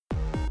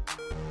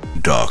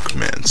Doc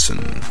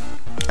Manson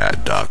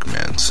at Doc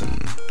Manson,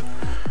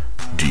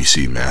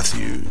 DC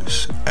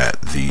Matthews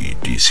at the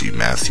DC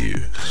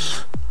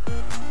Matthews.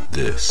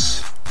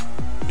 This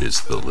is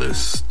the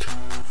list.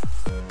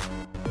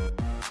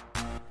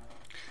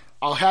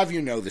 I'll have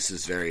you know this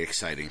is very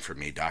exciting for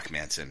me, Doc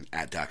Manson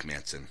at Doc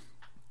Manson.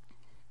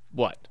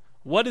 What?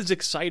 What is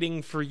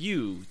exciting for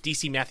you,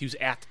 DC Matthews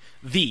at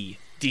the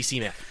DC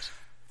Matthews?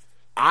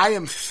 I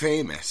am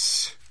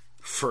famous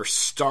for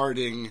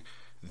starting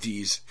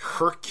these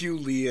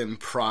Herculean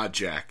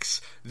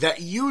projects that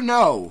you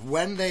know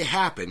when they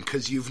happen,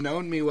 because you've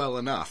known me well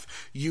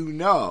enough, you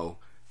know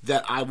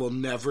that I will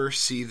never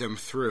see them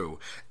through.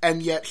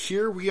 And yet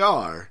here we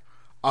are,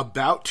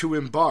 about to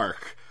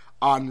embark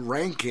on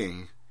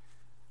ranking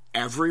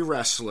every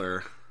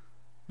wrestler.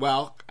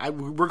 Well,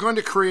 we're going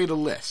to create a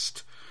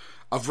list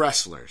of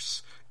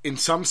wrestlers in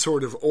some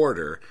sort of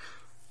order.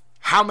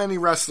 How many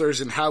wrestlers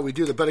and how we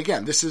do that. But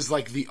again, this is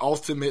like the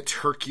ultimate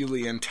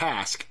Herculean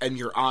task, and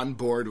you're on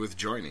board with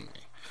joining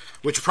me.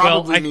 Which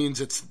probably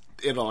means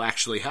it'll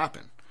actually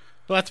happen.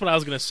 Well, that's what I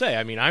was going to say.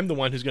 I mean, I'm the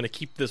one who's going to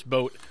keep this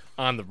boat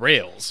on the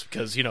rails,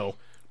 because, you know...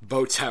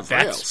 Boats have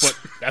rails.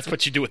 That's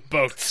what you do with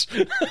boats.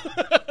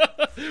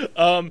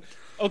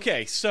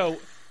 Okay, so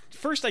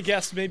first, I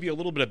guess, maybe a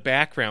little bit of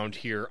background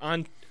here.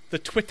 On the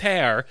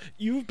Twitter,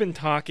 you've been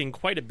talking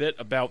quite a bit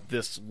about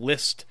this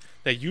list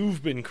that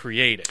you've been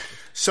creating.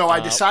 So I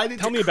decided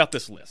Tell me about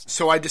this list.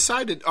 So I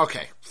decided,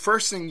 okay,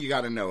 first thing you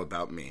got to know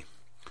about me.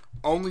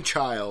 Only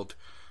child,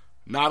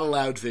 not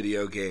allowed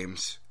video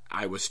games.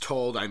 I was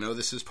told, I know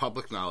this is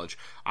public knowledge,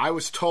 I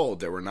was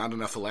told there were not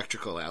enough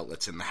electrical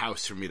outlets in the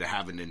house for me to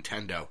have a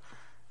Nintendo,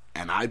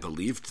 and I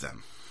believed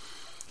them.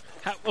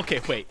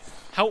 Okay, wait.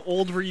 How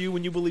old were you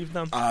when you believed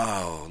them?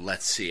 Oh,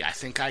 let's see. I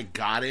think I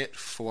got it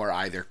for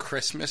either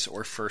Christmas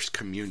or First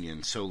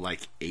Communion, so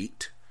like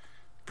 8,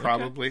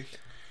 probably. Okay.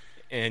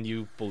 And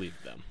you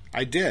believed them.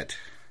 I did.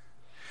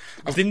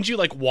 Didn't you,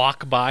 like,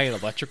 walk by an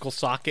electrical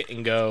socket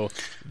and go,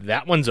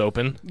 that one's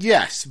open?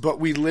 Yes, but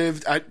we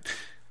lived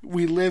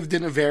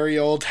in a very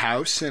old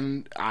house,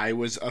 and I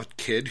was a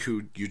kid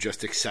who you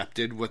just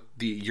accepted what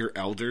your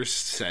elders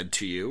said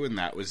to you, and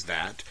that was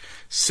that.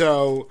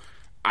 So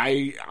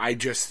I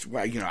just,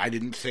 I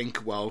didn't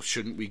think, well,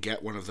 shouldn't we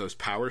get one of those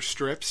power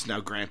strips? Now,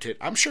 granted,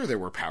 I'm sure there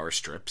were power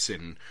strips,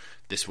 and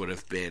this would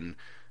have been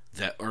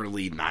the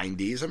early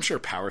 90s. I'm sure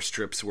power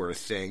strips were a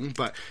thing,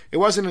 but it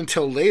wasn't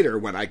until later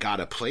when I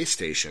got a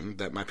PlayStation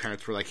that my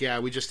parents were like, yeah,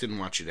 we just didn't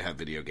want you to have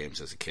video games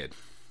as a kid.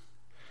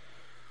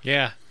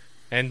 Yeah,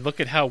 and look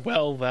at how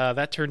well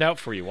that turned out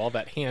for you, all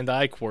that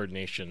hand-eye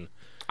coordination.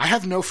 I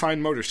have no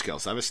fine motor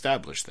skills. I've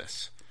established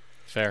this.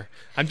 Fair.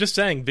 I'm just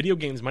saying, video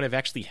games might have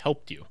actually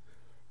helped you.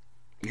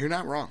 You're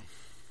not wrong.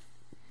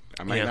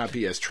 I might not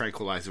be as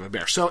tranquilized as a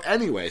bear. So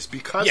anyways,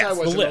 because I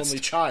was an only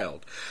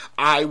child,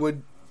 I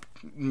would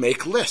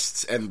make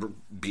lists, and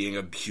being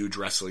a huge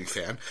wrestling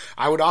fan,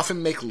 I would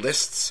often make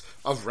lists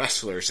of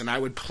wrestlers, and I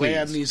would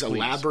plan these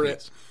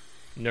elaborate...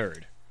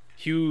 Nerd.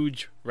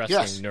 Huge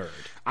wrestling nerd.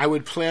 I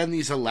would plan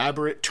these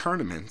elaborate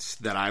tournaments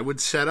that I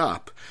would set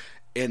up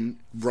in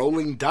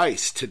rolling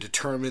dice to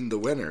determine the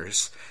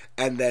winners,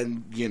 and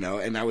then,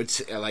 and I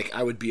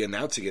would be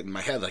announcing it in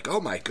my head, like,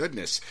 oh my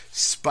goodness,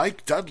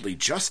 Spike Dudley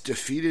just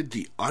defeated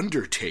The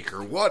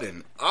Undertaker. What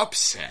an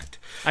upset.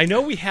 I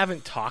know we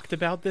haven't talked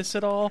about this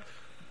at all,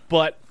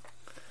 but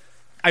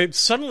I'm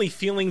suddenly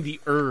feeling the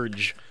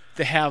urge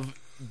to have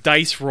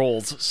dice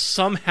rolls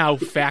somehow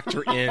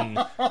factor in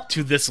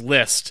to this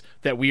list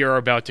that we are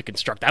about to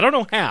construct. I don't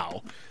know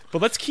how,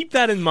 but let's keep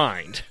that in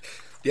mind.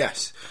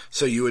 Yes.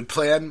 So you would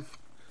plan,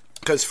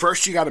 because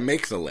first you got to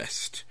make the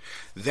list.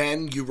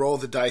 Then you roll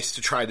the dice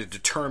to try to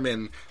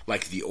determine,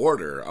 like, the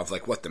order of,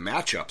 like, what the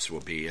matchups will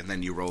be, and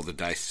then you roll the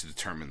dice to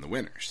determine the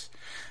winners.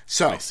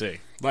 So, I see.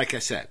 Like I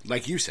said,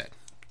 like you said,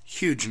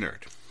 huge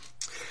nerd.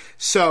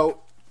 So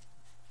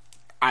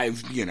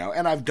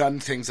I've done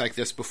things like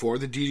this before.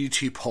 The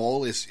DDT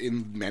poll is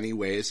in many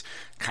ways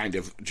kind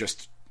of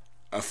just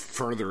a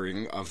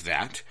furthering of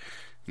that.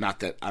 Not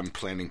that I'm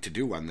planning to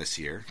do one this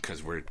year,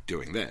 because we're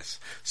doing this.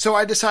 So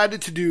I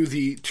decided to do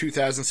the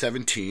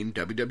 2017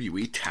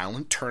 WWE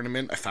Talent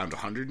Tournament. I found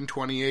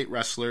 128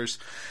 wrestlers,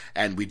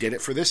 and we did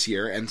it for this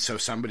year. And so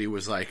somebody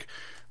was like,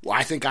 well,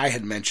 I think I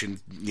had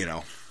mentioned,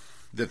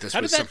 that this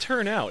How did that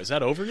turn out? Is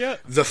that over yet?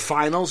 The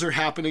finals are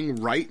happening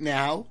right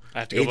now. I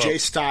have to go AJ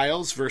vote.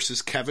 Styles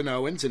versus Kevin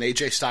Owens, and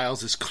AJ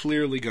Styles is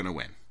clearly going to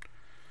win.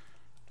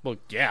 Well,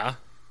 yeah.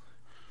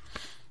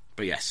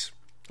 But yes.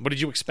 What did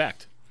you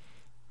expect?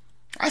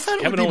 I thought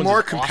it Kevin would be Owens more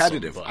is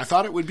competitive. awesome, I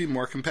thought it would be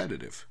more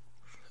competitive.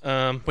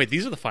 Wait,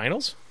 these are the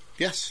finals?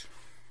 Yes.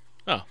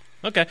 Oh,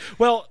 okay.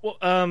 Well,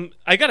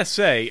 I gotta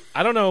say,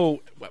 I don't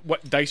know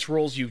what dice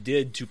rolls you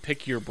did to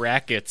pick your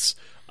brackets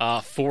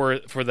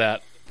for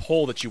that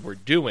poll that you were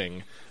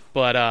doing,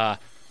 but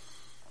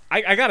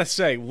I gotta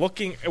say,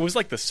 it was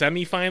like the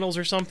semifinals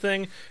or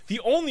something. The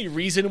only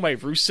reason why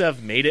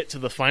Rusev made it to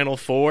the Final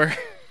Four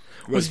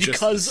was just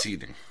because the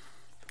seeding.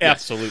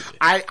 Absolutely.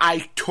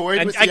 I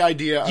toyed with the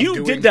idea of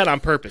You did that on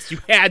purpose. You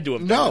had to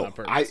have done that on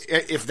purpose.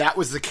 If that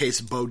was the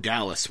case, Bo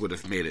Dallas would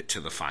have made it to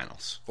the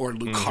finals, or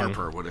Luke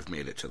Harper would have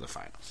made it to the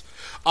finals.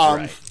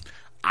 Right.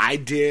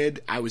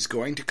 I was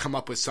going to come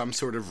up with some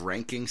sort of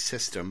ranking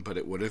system, but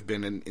it would have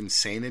been an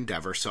insane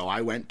endeavor. So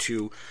I went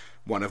to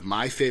one of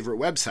my favorite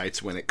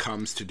websites when it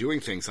comes to doing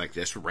things like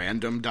this,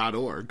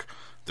 random.org,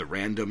 the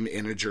random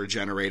integer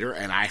generator,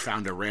 and I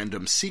found a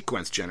random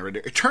sequence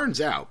generator. It turns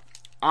out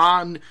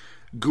on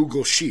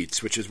Google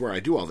Sheets, which is where I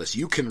do all this,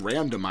 you can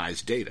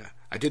randomize data.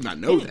 I did not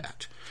know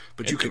that,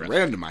 but you can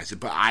randomize it.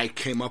 But I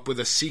came up with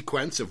a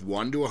sequence of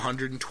 1 to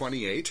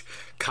 128,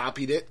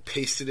 copied it,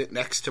 pasted it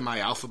next to my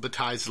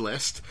alphabetized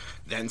list,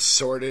 then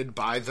sorted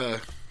by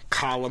the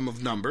column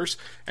of numbers,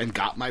 and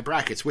got my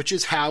brackets, which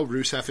is how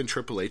Rusev and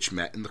Triple H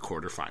met in the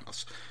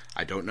quarterfinals.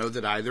 I don't know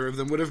that either of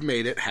them would have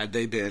made it had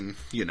they been,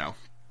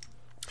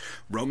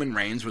 Roman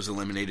Reigns was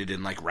eliminated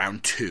in like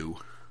round 2.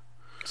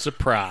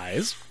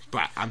 Surprise.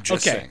 But I'm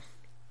just saying.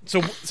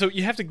 So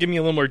you have to give me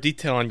a little more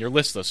detail on your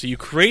list, though. So you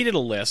created a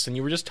list, and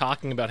you were just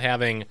talking about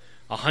having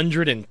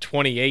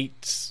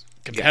 128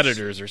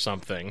 competitors or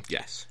something.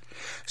 Yes.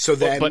 So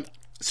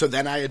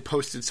then I had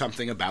posted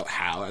something about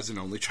how, as an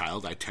only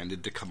child, I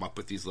tended to come up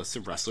with these lists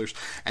of wrestlers,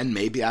 and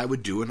maybe I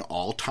would do an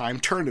all-time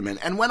tournament.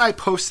 And when I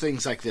post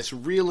things like this,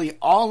 really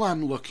all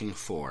I'm looking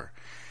for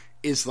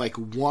is like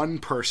one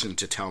person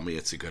to tell me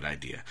it's a good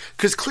idea.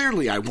 Because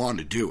clearly I want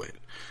to do it.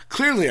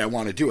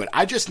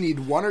 I just need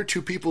 1 or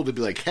 2 people to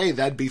be like, hey,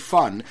 that'd be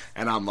fun.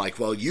 And I'm like,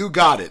 well, you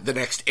got it. The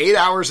next 8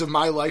 hours of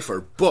my life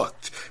are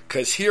booked,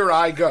 because here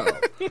I go.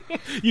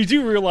 You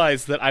do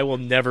realize that I will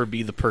never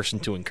be the person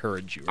to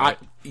encourage you, right?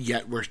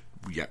 Yet we're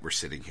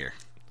sitting here.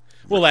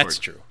 Well, that's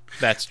true.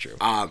 That's true.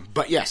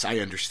 But yes, I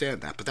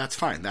understand that. But that's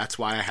fine. That's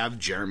why I have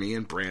Jeremy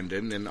and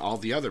Brandon and all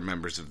the other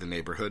members of the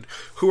neighborhood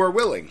who are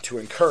willing to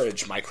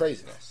encourage my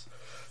craziness.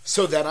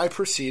 So then I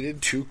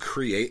proceeded to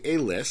create a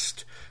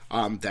list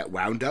that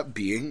wound up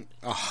being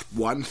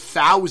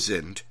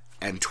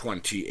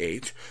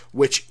 1,028,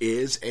 which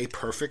is a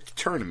perfect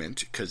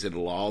tournament, because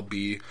it'll all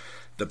be,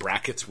 the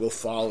brackets will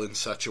fall in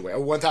such a way,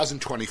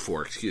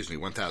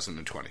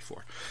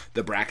 1,024.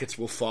 The brackets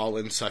will fall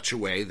in such a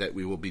way that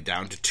we will be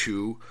down to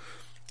 2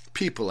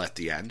 people at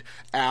the end.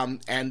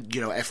 And,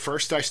 at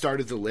first I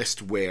started the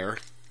list where,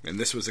 and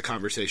this was a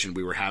conversation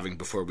we were having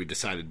before we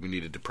decided we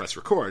needed to press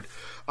record,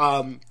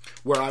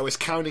 where I was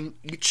counting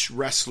each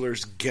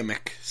wrestler's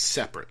gimmick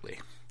separately.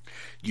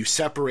 You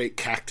separate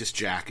Cactus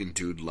Jack and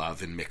Dude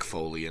Love and Mick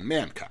Foley and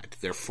Mankind.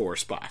 They're 4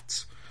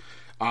 spots.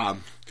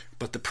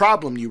 But the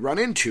problem you run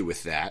into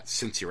with that,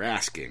 since you're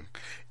asking,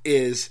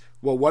 is,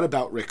 well, what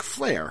about Ric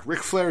Flair?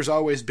 Ric Flair's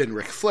always been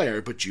Ric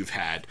Flair, but you've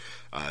had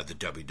the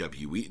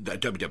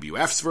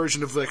WWF's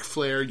version of Ric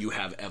Flair, you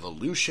have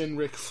Evolution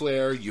Ric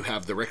Flair, you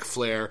have the Ric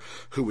Flair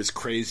who was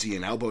crazy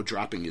and elbow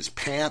dropping his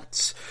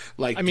pants.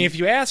 If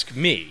you ask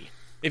me,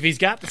 if he's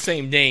got the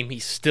same name,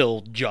 he's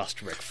still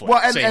just Ric Flair.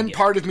 Well, and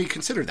part of me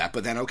considered that,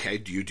 but then, okay,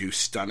 do you do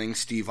Stunning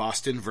Steve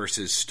Austin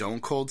versus Stone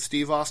Cold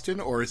Steve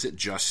Austin, or is it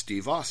just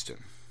Steve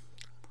Austin?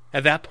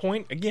 At that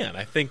point, again,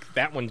 I think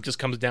that one just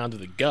comes down to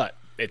the gut.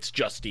 It's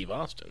just Steve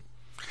Austin.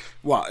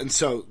 Well, and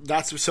so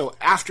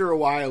after a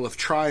while of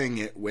trying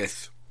it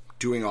with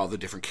doing all the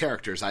different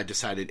characters, I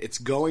decided it's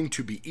going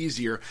to be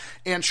easier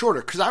and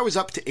shorter, because I was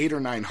up to 800 or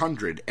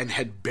 900 and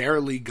had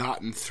barely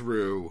gotten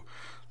through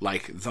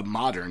like the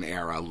modern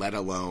era, let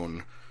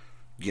alone,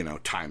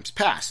 times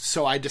past.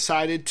 So I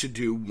decided to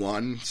do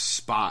 1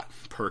 spot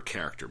per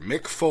character.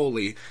 Mick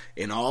Foley,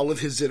 in all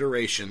of his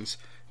iterations,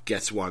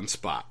 gets 1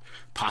 spot.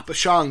 Papa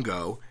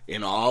Shango,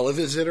 in all of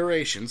his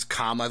iterations,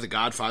 the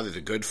Godfather,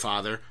 the Good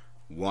Father,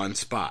 1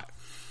 spot.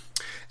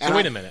 So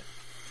wait a minute.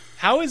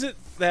 How is it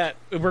that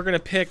we're going to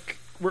pick...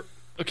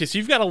 Okay, so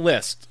you've got a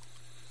list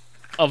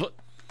of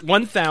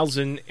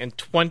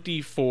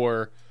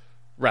 1,024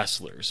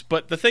 wrestlers.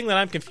 But the thing that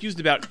I'm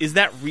confused about, is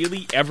that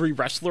really every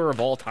wrestler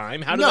of all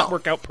time? How does that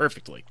work out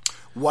perfectly?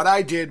 What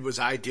I did was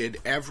I did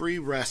every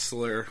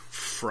wrestler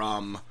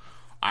from...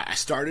 I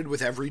started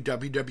with every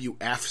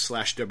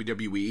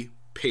WWF/WWE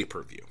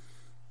pay-per-view,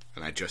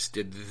 and I just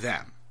did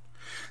them.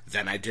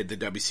 Then I did the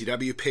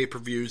WCW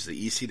pay-per-views,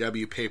 the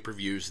ECW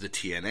pay-per-views, the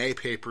TNA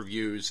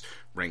pay-per-views,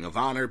 Ring of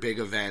Honor big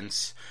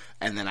events,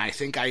 and then I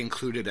think I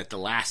included at the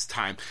last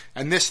time,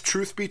 and this,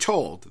 truth be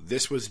told,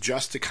 this was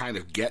just to kind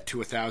of get to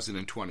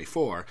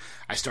 1,024,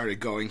 I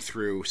started going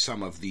through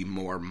some of the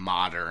more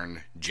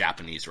modern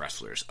Japanese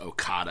wrestlers,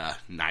 Okada,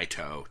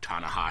 Naito,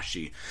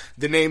 Tanahashi,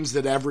 the names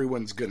that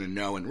everyone's going to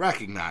know and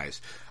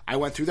recognize. I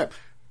went through them.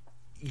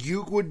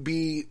 You would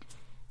be,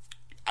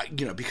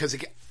 because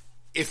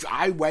if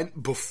I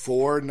went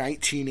before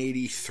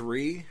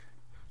 1983,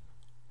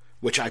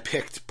 which I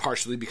picked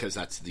partially because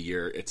that's the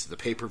year, it's the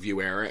pay-per-view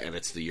era, and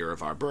it's the year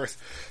of our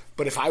birth.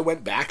 But if I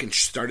went back and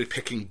started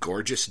picking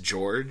Gorgeous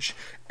George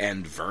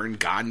and Vern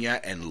Gagne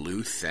and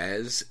Lou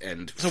Thez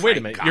and So wait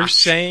a minute, you're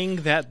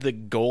saying that the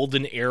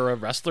golden era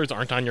wrestlers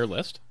aren't on your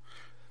list?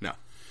 No.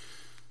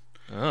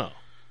 Oh.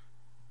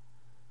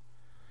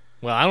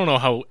 Well, I don't know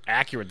how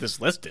accurate this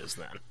list is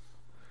then.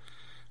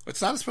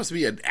 It's not supposed to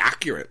be an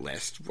accurate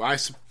list.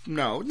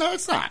 No,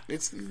 it's not.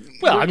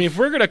 Well, I mean, if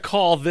we're going to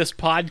call this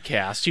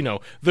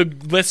podcast, the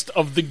list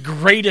of the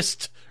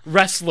greatest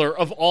wrestler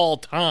of all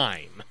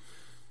time,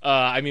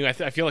 I mean, I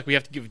feel like we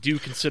have to give due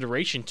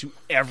consideration to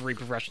every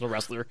professional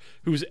wrestler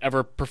who's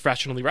ever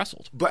professionally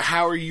wrestled. But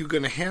how are you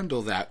going to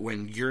handle that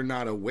when you're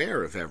not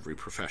aware of every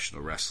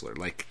professional wrestler?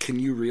 Like, can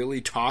you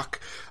really talk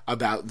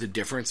about the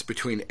difference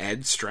between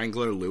Ed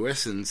Strangler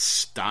Lewis and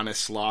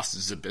Stanislaus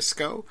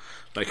Zbyszko?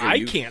 Like,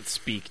 I can't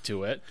speak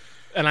to it,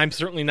 and I'm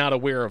certainly not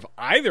aware of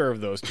either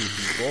of those two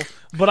people,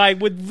 but I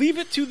would leave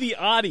it to the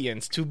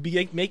audience to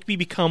make me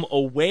become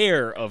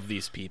aware of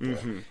these people.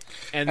 Mm-hmm.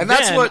 And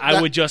then I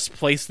would just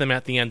place them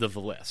at the end of the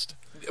list.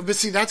 But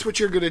see, that's what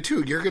you're going to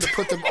do. You're going to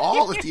put them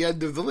all at the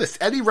end of the list.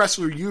 Any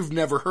wrestler you've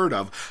never heard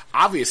of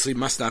obviously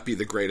must not be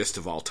the greatest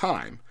of all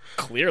time.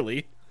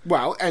 Clearly.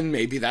 Well, and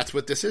maybe that's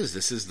what this is.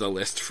 This is the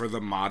list for the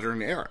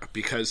modern era,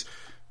 because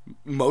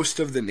most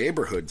of the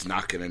neighborhood's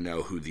not going to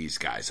know who these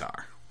guys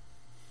are.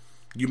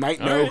 You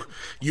might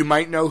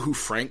know who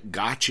Frank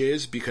Gotch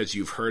is because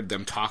you've heard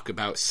them talk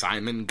about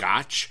Simon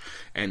Gotch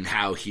and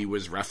how he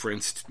was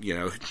referenced,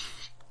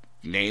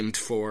 named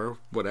for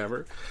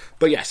whatever.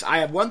 But yes, I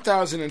have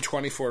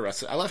 1,024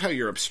 wrestlers. I love how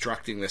you're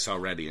obstructing this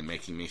already and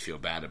making me feel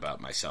bad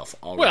about myself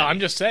already. Well, I'm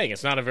just saying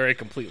it's not a very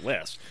complete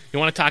list. You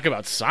want to talk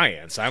about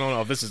science? I don't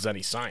know if this is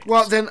any science.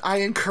 Well, then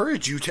I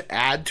encourage you to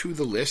add to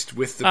the list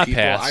with the people.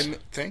 Pass.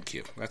 Thank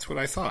you. That's what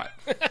I thought.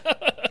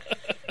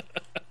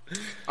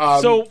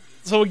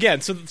 So again,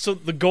 so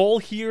the goal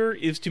here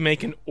is to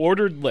make an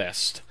ordered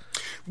list.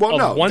 Well,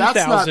 no, that's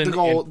not the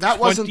goal. That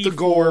wasn't the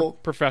goal.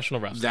 Professional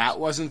wrestlers. That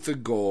wasn't the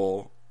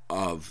goal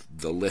of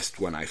the list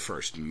when I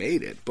first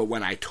made it. But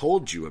when I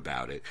told you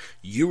about it,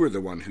 you were the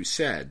one who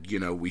said,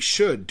 we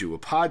should do a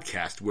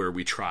podcast where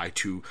we try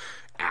to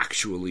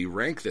actually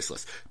rank this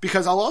list.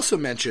 Because I'll also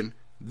mention,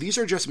 these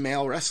are just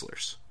male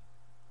wrestlers.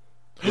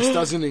 This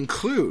doesn't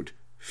include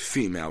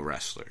female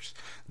wrestlers.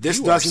 This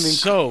doesn't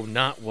so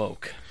not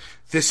woke.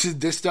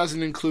 This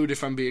doesn't include,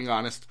 if I'm being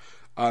honest,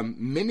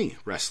 mini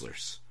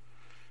wrestlers.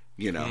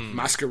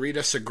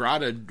 Mascarita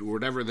Sagrada,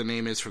 whatever the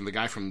name is from the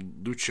guy from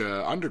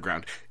Lucha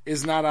Underground,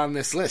 is not on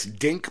this list.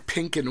 Dink,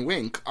 Pink, and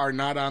Wink are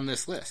not on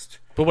this list.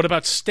 But what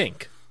about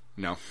Stink?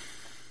 No.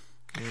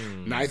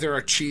 Neither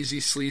are Cheesy,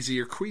 Sleazy,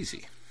 or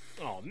Queasy.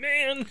 Oh,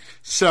 man.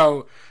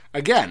 So,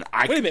 again,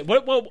 Wait a minute.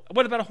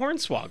 What about a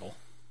Hornswoggle?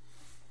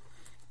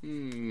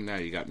 Now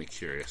you got me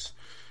curious.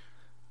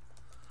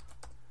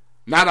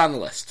 Not on the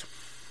list.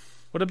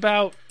 What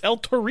about El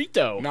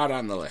Torito? Not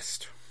on the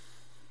list.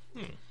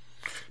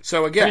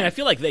 So again, I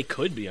feel like they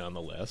could be on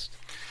the list.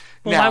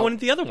 Well, why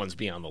wouldn't the other ones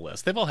be on the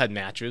list? They've all had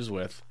matches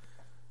with...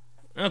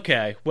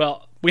 Okay,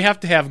 well, we have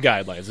to have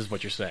guidelines, is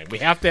what you're saying. We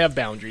have to have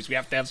boundaries. We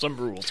have to have some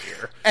rules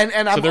here. And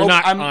so they're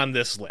not on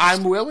this list.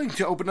 I'm willing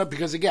to open up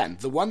because, again,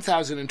 the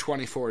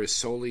 1,024 is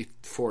solely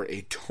for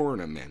a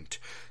tournament.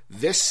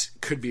 This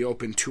could be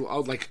open to...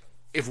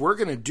 if we're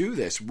going to do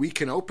this, we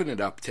can open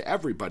it up to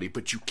everybody,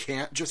 but you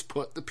can't just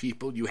put the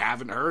people you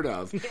haven't heard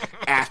of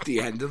at the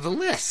end of the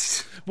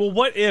list. Well,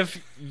 what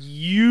if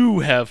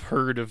you have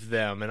heard of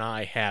them and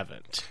I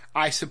haven't?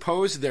 I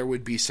suppose there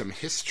would be some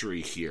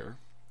history here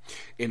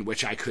in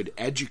which I could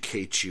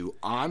educate you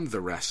on the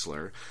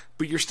wrestler,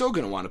 but you're still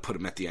going to want to put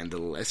him at the end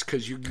of the list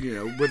because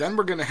then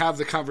we're going to have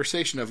the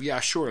conversation of, yeah,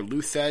 sure,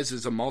 Lou Thesz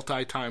is a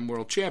multi-time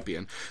world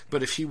champion,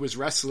 but if he was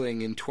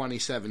wrestling in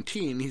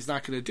 2017, he's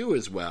not going to do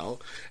as well,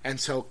 and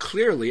so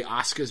clearly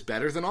Asuka's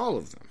better than all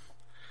of them.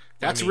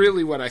 That's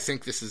really what I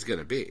think this is going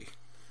to be.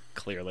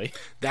 Clearly.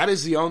 That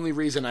is the only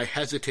reason I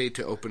hesitate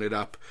to open it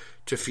up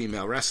to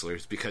female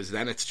wrestlers, because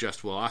then it's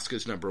just, well,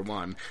 Asuka's number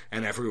one,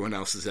 and everyone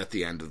else is at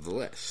the end of the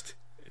list.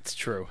 It's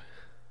true.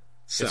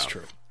 So. It's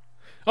true.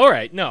 All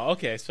right. No,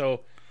 okay. So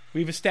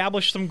we've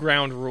established some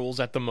ground rules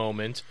at the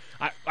moment.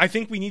 I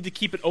think we need to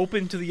keep it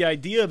open to the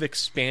idea of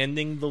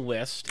expanding the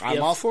list.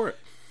 I'm all for it.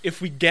 If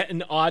we get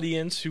an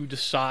audience who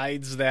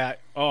decides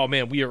that, oh,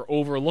 man, we are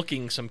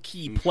overlooking some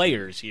key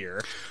players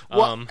here.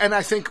 Well, and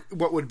I think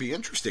what would be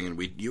interesting,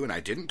 and you and I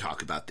didn't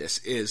talk about this,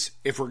 is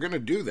if we're going to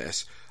do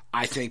this,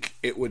 I think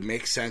it would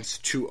make sense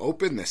to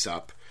open this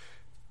up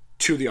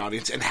to the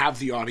audience and have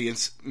the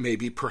audience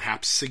maybe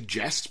perhaps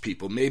suggest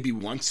people. Maybe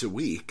once a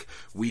week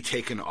we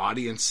take an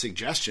audience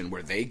suggestion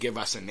where they give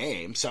us a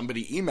name.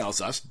 Somebody emails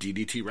us,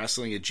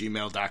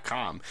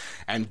 ddtwrestling@gmail.com,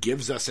 and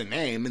gives us a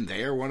name, and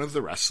they are one of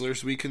the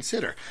wrestlers we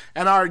consider.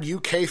 And our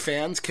UK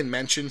fans can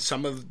mention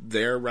some of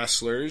their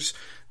wrestlers.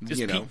 Is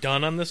Pete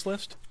Dunne on this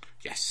list?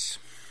 Yes.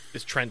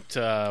 Is Trent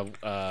 7?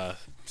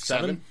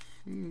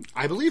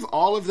 I believe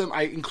all of them.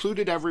 I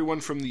included everyone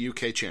from the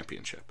UK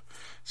Championship.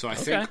 So I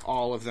think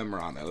all of them are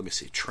on there. Let me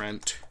see.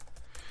 Trent,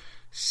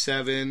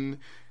 7.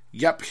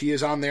 Yep, he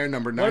is on there,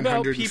 number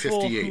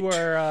 958.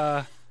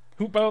 What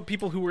about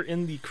people who were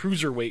in the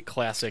Cruiserweight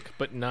Classic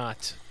but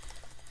not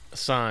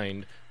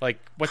assigned? Like,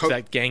 what's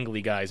that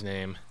gangly guy's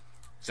name?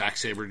 Zack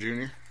Sabre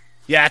Jr.?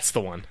 Yeah, that's the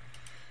one.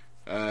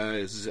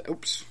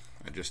 Oops.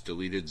 I just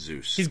deleted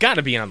Zeus. He's got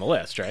to be on the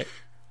list, right?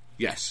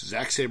 Yes,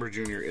 Zack Sabre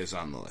Jr. is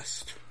on the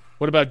list.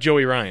 What about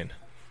Joey Ryan?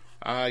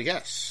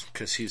 Yes,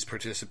 because he's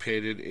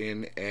participated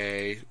in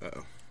a...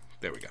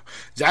 there we go.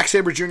 Zack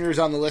Sabre Jr. is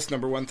on the list,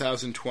 number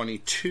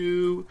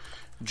 1022.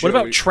 What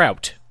about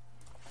Trout?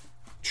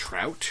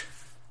 Trout?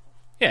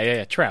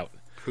 Yeah, Trout.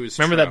 Who's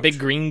Remember Trout? that big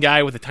green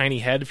guy with the tiny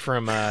head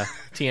from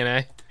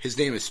TNA? His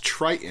name is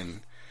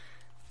Triton,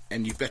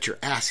 and you bet your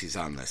ass he's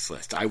on this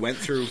list. I went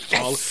through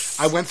all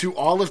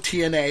of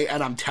TNA,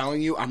 and I'm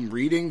telling you, I'm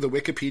reading the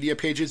Wikipedia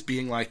pages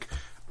being like,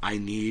 I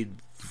need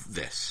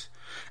this.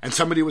 And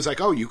somebody was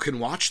like, oh, you can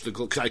watch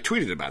because I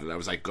tweeted about it. I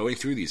was like, going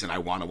through these, and I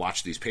want to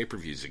watch these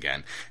pay-per-views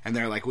again. And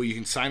they're like, well, you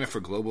can sign up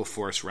for Global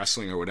Force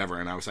Wrestling or whatever.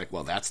 And I was like,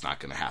 well, that's not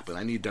going to happen.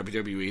 I need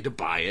WWE to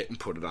buy it and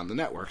put it on the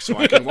network so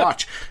I can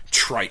watch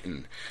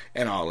Triton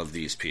and all of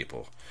these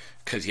people.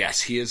 Because,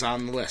 yes, he is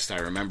on the list. I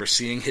remember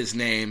seeing his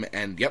name,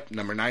 and, yep,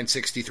 number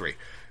 963.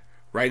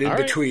 Right in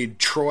between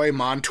Troy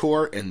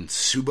Montour and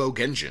Subo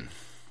Genjin.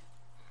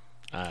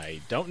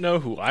 I don't know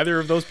who either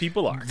of those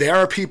people are. There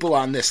are people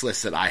on this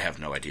list that I have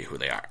no idea who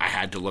they are. I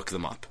had to look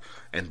them up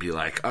and be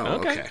like, oh,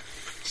 okay.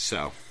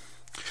 So,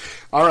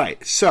 all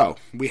right. So,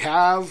 we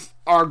have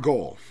our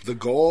goal. The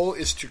goal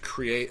is to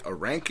create a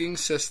ranking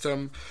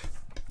system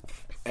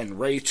and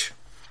rate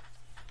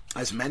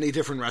as many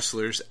different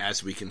wrestlers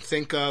as we can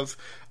think of.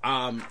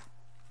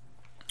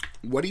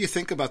 What do you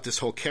think about this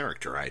whole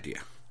character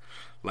idea?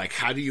 Like,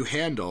 how do you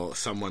handle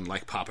someone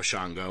like Papa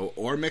Shango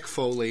or Mick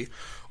Foley?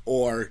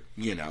 Or,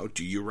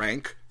 do you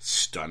rank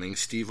Stunning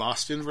Steve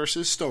Austin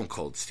versus Stone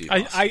Cold Steve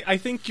Austin? I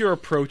think your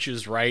approach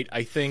is right.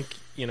 I think,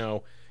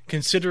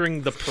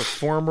 considering the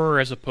performer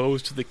as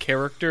opposed to the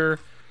character,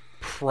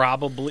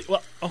 probably...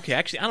 Well, okay,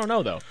 actually, I don't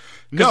know, though.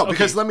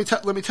 Because let me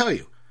tell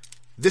you,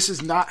 this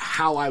is not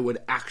how I would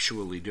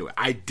actually do it.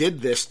 I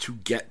did this to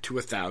get to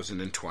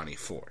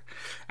 1,024.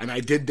 And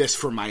I did this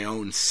for my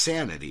own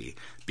sanity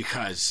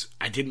because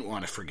I didn't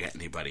want to forget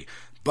anybody.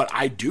 But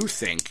I do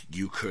think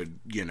you could,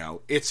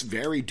 it's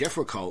very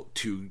difficult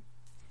to,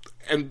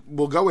 and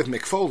we'll go with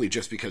Mick Foley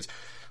just because,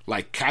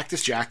 like,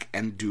 Cactus Jack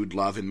and Dude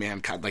Love and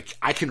Mankind, like,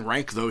 I can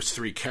rank those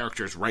three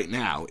characters right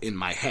now in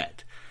my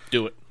head.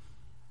 Do it.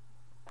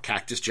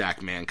 Cactus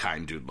Jack,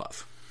 Mankind, Dude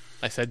Love.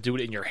 I said do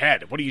it in your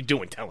head. What are you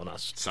doing telling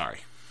us? Sorry.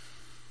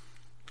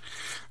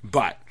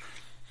 But,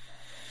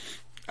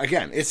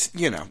 again, it's,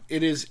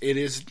 it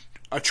is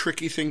a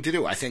tricky thing to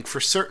do. I think for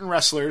certain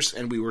wrestlers,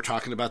 and we were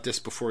talking about this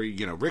before,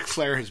 Ric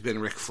Flair has been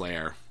Ric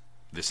Flair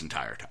this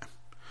entire time.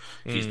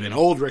 He's been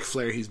old Ric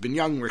Flair, he's been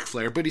young Ric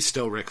Flair, but he's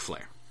still Ric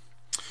Flair.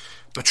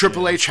 But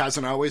Triple H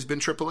hasn't always been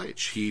Triple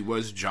H. He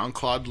was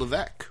Jean-Claude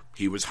Levesque.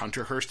 He was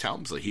Hunter Hearst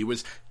Helmsley. He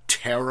was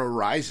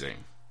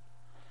terrorizing.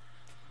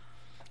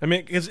 I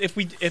mean, because if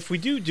we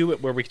do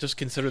it where we just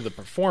consider the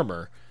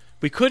performer,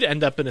 we could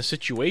end up in a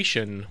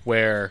situation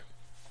where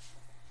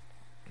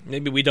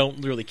maybe we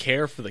don't really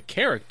care for the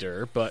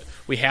character, but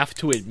we have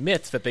to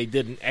admit that they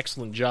did an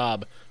excellent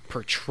job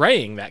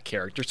portraying that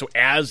character. So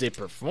as a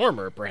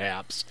performer,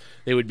 perhaps,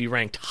 they would be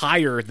ranked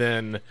higher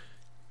than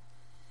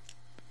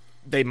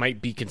they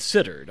might be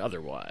considered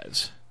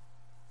otherwise.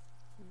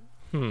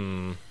 I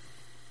don't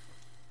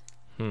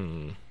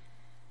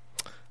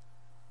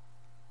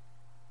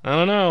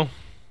know.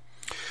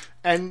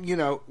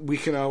 And, we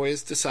can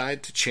always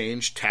decide to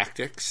change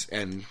tactics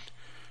and,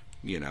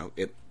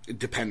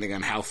 depending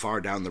on how far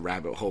down the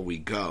rabbit hole we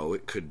go,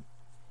 it could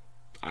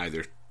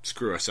either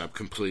screw us up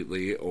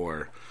completely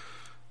or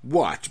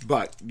what.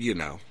 But,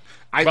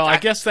 I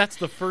guess that's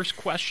the first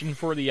question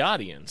for the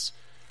audience.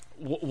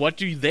 What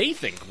do they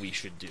think we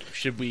should do?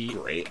 Should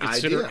we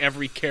consider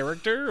every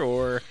character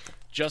or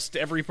just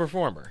every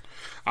performer?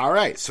 All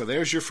right, so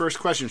there's your first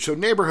question. So,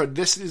 Neighborhood,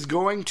 this is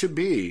going to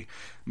be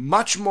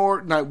much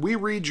more... Now, we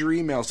read your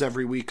emails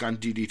every week on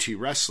DDT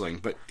Wrestling,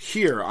 but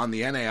here on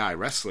the NAI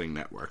Wrestling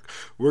Network,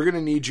 we're going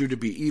to need you to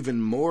be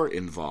even more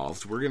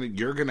involved.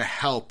 You're going to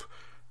help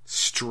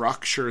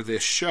structure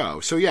this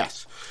show. So,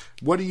 yes,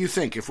 what do you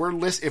think? If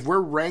we're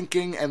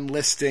ranking and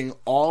listing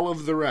all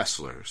of the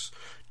wrestlers,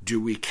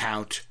 do we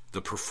count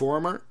the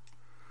performer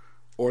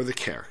or the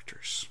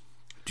characters?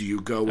 Do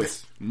you go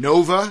with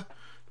Nova,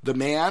 the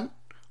man,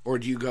 or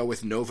do you go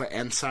with Nova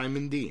and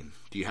Simon Dean?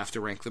 Do you have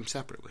to rank them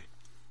separately?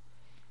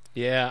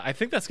 Yeah, I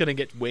think that's going to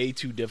get way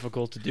too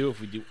difficult to do if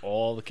we do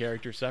all the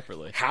characters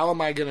separately. How am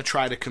I going to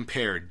try to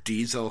compare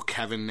Diesel,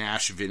 Kevin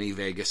Nash, Vinny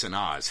Vegas, and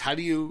Oz?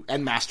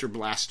 And Master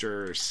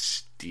Blaster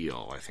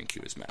Steel? I think he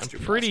was Master Blaster.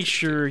 I'm pretty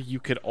sure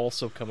you could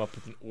also come up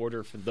with an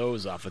order for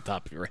those off the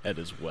top of your head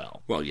as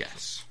well. Well,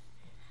 yes.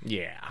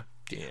 Yeah.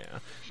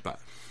 But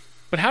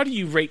how do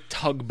you rate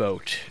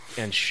Tugboat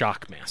and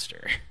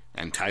Shockmaster?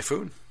 And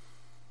Typhoon?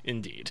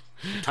 Indeed.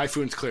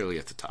 Typhoon's clearly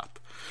at the top.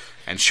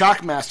 And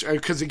Shockmaster,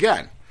 because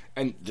again,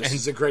 and this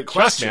is a great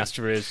question.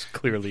 Shockmaster is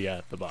clearly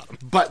at the bottom.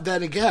 But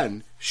then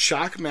again,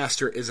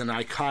 Shockmaster is an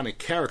iconic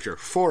character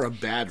for a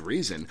bad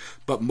reason,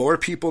 but more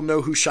people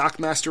know who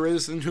Shockmaster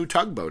is than who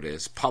Tugboat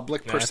is.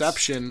 Public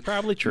perception,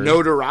 probably true.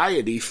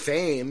 Notoriety,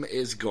 fame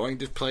is going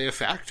to play a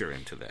factor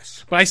into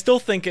this. But I still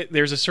think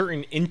there's a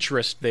certain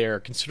interest there,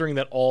 considering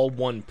that all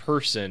one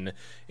person,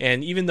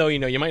 and even though,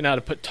 you might not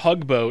have put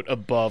Tugboat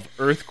above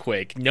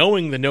Earthquake,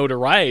 knowing the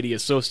notoriety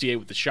associated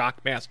with the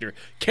Shockmaster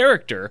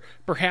character,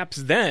 perhaps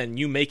then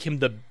you make him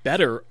the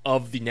better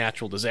of the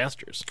natural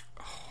disasters.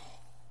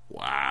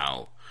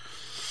 Wow.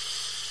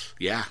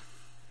 Yeah.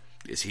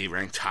 Is he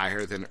ranked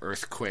higher than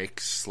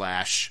Earthquake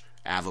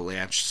 /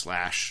 Avalanche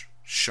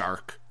 /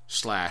 Shark /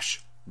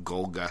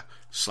 Golga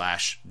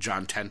 /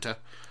 John Tenta?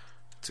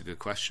 It's a good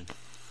question.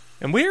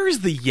 And where is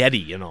the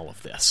Yeti in all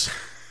of this?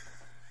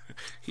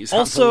 He's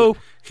on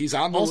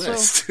the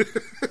list.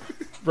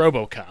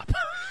 RoboCop.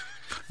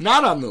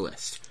 Not on the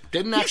list.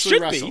 Didn't actually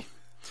wrestle. Be.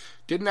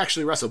 Didn't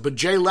actually wrestle. But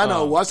Jay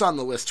Leno was on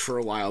the list for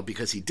a while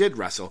because he did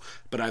wrestle,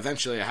 but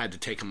eventually I had to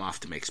take him off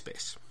to make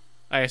space.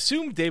 I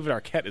assume David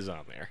Arquette is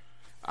on there.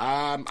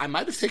 I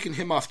might have taken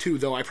him off too,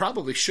 though I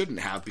probably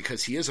shouldn't have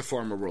because he is a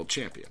former world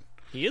champion.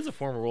 He is a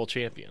former world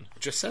champion.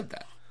 Just said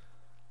that.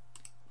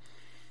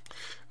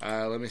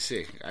 Let me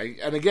see.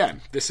 And again,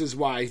 this is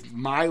why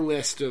my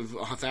list of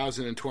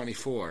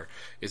 1024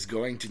 is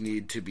going to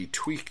need to be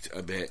tweaked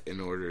a bit in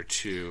order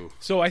to...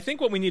 So I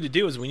think what we need to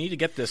do is we need to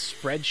get this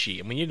spreadsheet,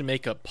 and we need to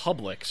make it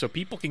public so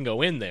people can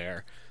go in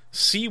there,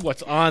 see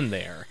what's on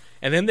there,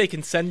 and then they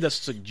can send us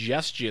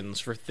suggestions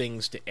for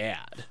things to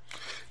add.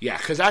 Yeah,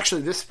 because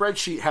actually this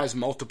spreadsheet has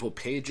multiple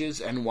pages,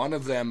 and one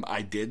of them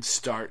I did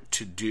start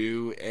to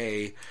do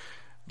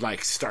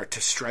start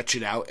to stretch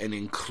it out and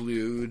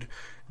include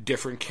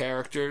different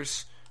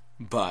characters,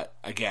 but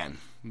again,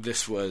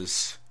 this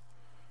was,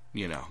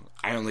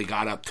 I only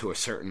got up to a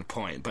certain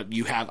point, but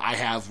I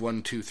have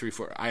 1, 2, 3,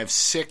 4, I have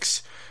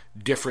 6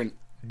 different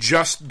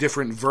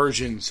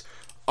versions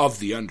of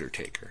The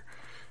Undertaker,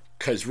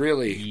 because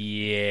really,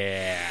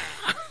 yeah,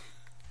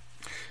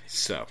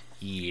 so,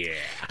 yeah,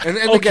 and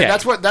okay. Again,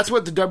 that's what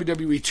the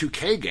WWE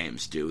 2K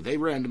games do.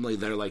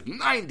 They're like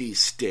 90s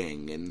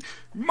Sting, and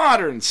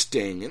modern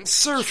Sting, and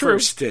Surfer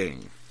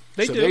Sting,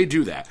 they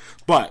do that,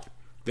 but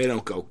they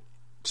don't go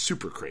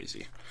super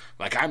crazy.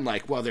 Like, I'm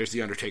like, well, there's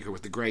The Undertaker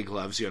with the gray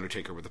gloves, The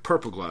Undertaker with the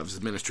purple gloves,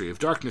 the Ministry of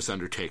Darkness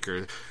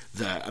Undertaker,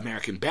 the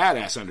American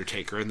Badass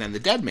Undertaker, and then the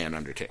Dead Man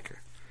Undertaker.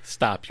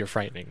 Stop, you're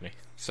frightening me.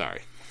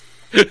 Sorry.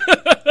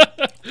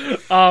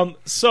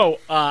 So,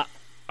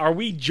 are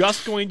we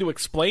just going to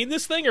explain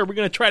this thing, or are we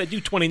going to try to do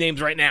 20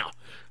 names right now?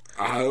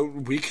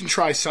 We can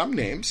try some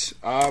names.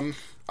 All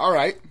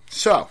right.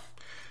 So,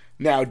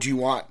 now, do you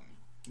want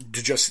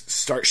to just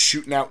start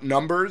shooting out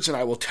numbers, and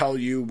I will tell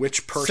you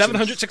which person...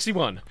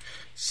 761.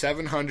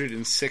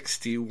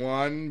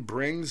 761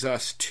 brings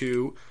us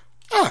to...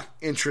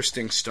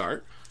 interesting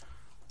start.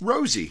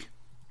 Rosie.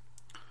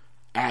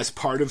 As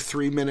part of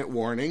 3 Minute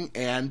Warning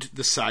and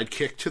the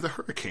sidekick to the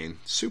Hurricane.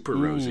 Super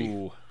Rosie.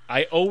 Ooh,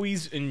 I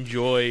always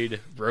enjoyed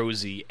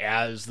Rosie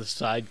as the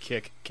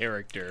sidekick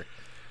character.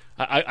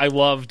 I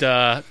loved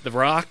The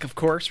Rock, of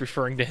course,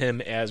 referring to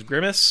him as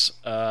Grimace.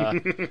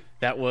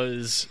 That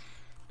was...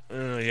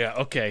 yeah,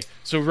 okay.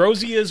 So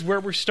Rosie is where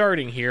we're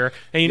starting here.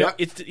 And, know,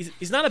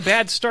 it's not a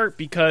bad start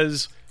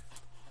because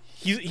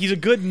he's a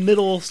good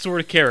middle sort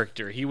of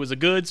character. He was a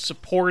good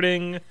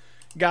supporting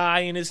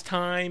guy in his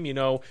time. He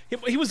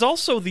was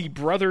also the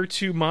brother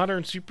to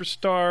modern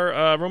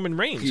superstar Roman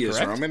Reigns, He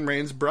correct? is Roman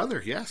Reigns'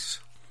 brother, yes.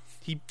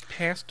 He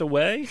passed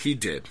away? He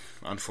did,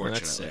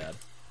 unfortunately.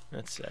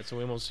 That's sad. So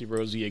we won't see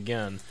Rosie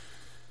again.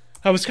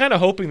 I was kind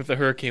of hoping that the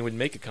Hurricane would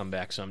make a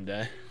comeback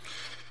someday.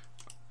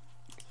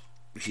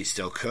 He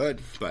still could,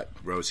 but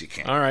Rosie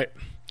can't. All right.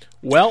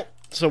 Well,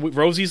 so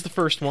Rosie's the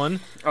first one.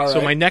 All right.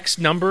 So my next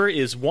number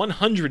is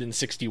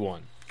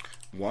 161.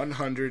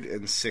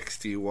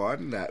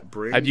 161. That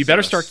brings You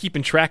better start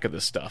keeping track of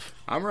this stuff.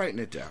 I'm writing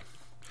it down.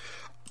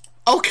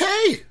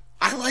 Okay.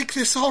 I like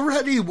this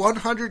already.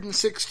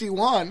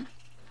 161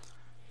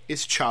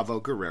 is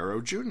Chavo Guerrero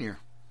Jr.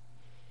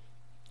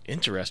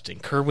 Interesting.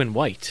 Kerwin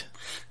White.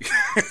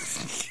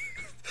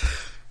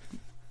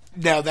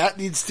 Now that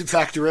needs to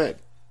factor in.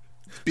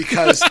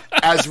 Because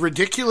as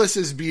ridiculous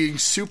as being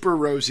Super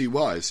Rosie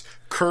was,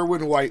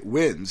 Kerwin White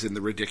wins in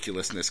the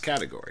ridiculousness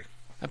category.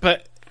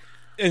 But,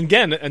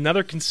 again,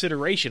 another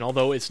consideration,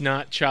 although it's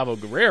not Chavo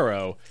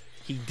Guerrero,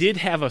 he did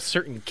have a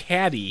certain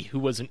caddy who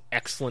was an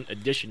excellent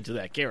addition to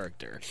that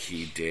character.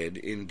 He did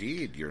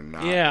indeed. You're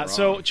not wrong.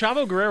 So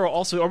Chavo Guerrero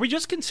also... Are we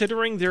just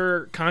considering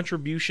their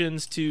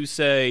contributions to,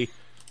 say,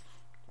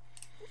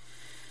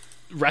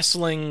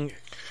 wrestling...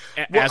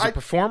 as a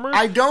performer?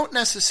 I don't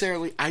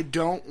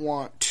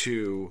want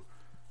to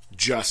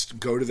just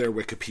go to their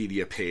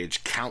Wikipedia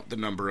page, count the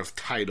number of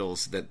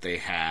titles that they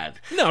had.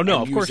 No,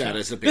 of course not.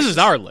 As a this is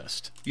our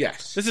list.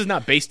 Yes. This is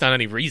not based on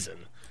any reason.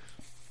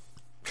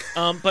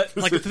 But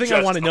the thing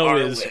I want to know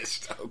is...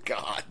 list. Oh,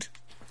 God.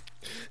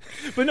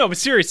 But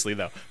seriously,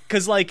 though.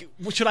 Because,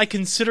 should I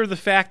consider the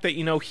fact that,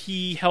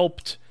 he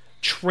helped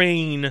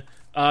train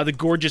the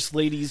Gorgeous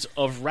Ladies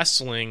of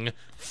Wrestling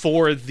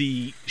for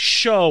the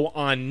show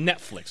on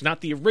Netflix.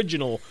 Not the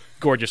original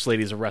Gorgeous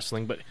Ladies of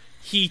Wrestling, but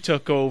he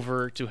took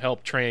over to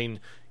help train,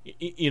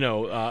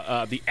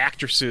 the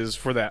actresses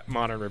for that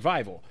modern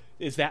revival.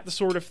 Is that the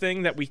sort of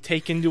thing that we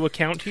take into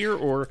account here,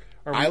 or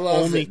are we I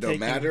love only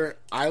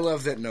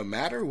that no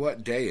matter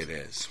what day it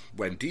is,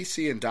 when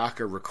DC and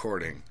Doc are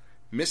recording,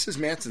 Mrs.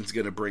 Manson's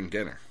going to bring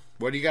dinner.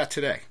 What do you got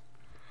today?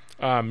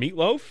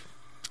 Meatloaf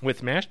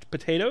with mashed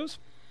potatoes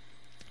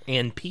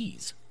and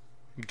peas.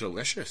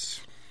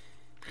 Delicious.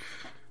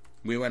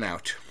 We went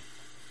out.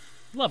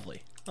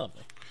 Lovely.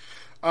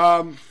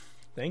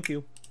 Thank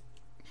you.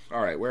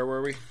 All right, where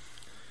were we?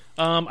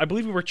 I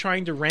believe we were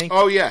trying to rank.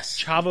 Oh,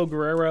 yes. Chavo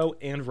Guerrero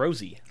and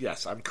Rosie.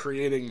 Yes, I'm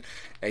creating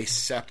a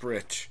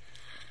separate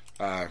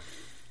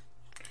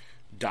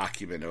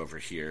document over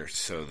here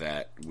so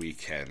that we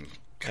can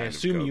I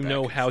assume you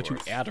know how to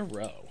add a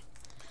row.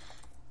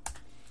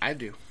 I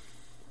do.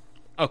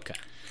 Okay.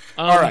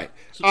 All right.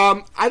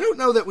 I don't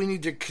know that we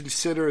need to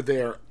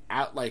consider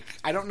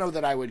I don't know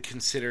that I would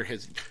consider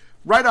his...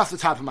 Right off the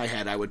top of my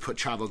head, I would put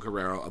Chavo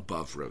Guerrero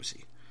above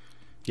Rosie.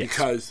 Yes.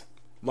 Because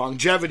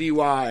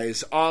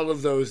longevity-wise, all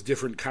of those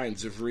different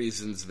kinds of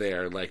reasons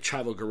there, like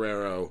Chavo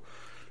Guerrero,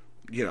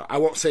 I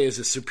won't say is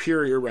a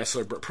superior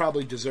wrestler, but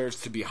probably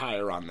deserves to be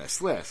higher on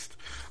this list.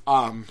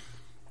 But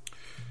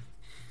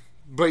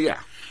yeah,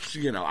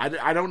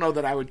 I don't know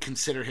that I would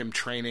consider him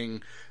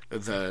training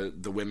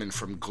the women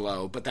from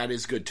Glow, but that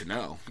is good to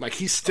know. Like,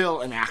 he's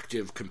still an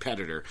active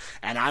competitor,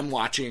 and I'm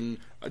watching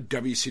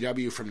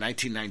WCW from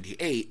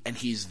 1998, and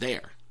he's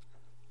there.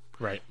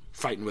 Right.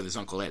 Fighting with his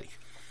Uncle Eddie.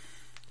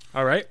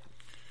 All right.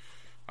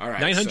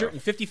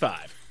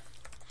 955.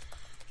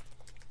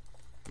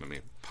 So. Let me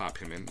pop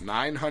him in.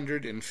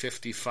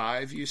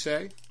 955, you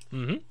say?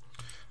 Mm-hmm.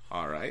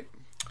 All right.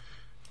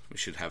 We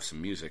should have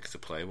some music to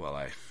play while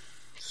I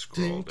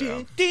scroll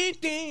down.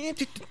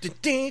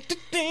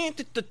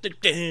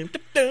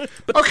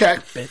 Okay.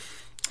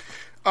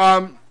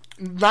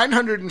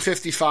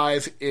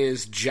 955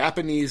 is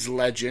Japanese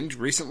legend,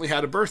 recently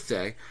had a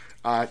birthday,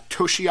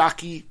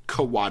 Toshiaki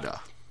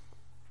Kawada.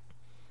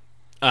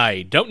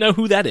 I don't know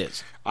who that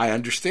is. I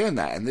understand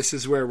that, and this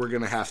is where we're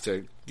going to have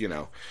to,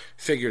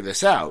 figure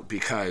this out,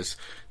 because,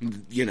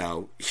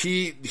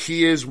 he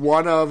is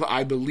one of,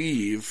 I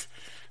believe,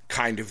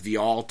 kind of the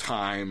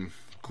all-time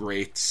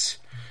greats.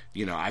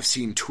 I've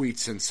seen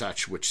tweets and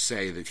such which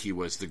say that he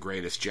was the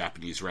greatest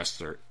Japanese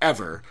wrestler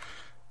ever.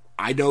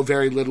 I know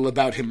very little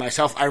about him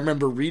myself. I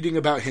remember reading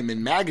about him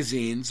in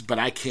magazines, but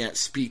I can't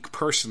speak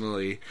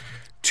personally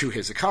to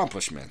his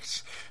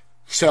accomplishments.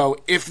 So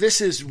if this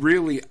is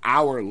really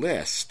our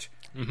list,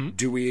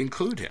 do we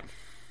include him?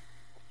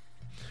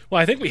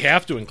 Well, I think we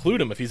have to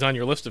include him if he's on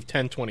your list of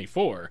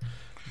 1024.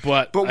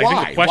 But why?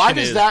 I think the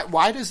question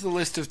Why does the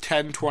list of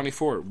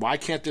 1024? Why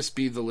can't this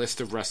be the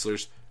list of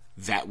wrestlers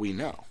that we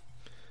know?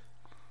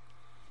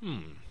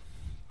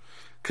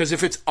 Because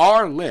if it's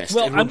our list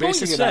and we're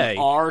basing it on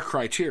our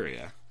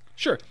criteria...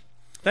 Sure,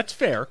 that's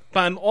fair.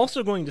 But I'm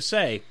also going to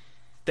say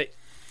that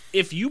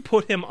if you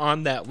put him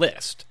on that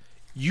list,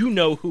 you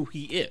know who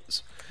he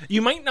is.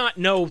 You might not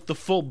know the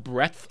full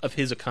breadth of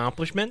his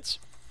accomplishments,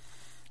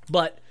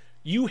 but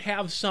you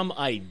have some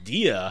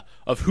idea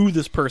of who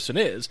this person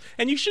is,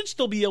 and you should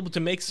still be able to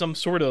make some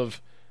sort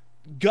of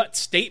gut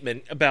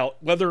statement about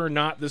whether or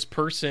not this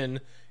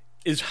person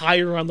is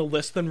higher on the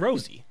list than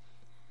Rosie.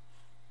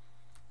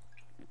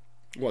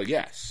 Well,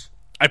 yes.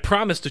 I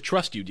promise to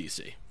trust you,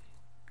 DC.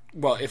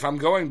 Well, if I'm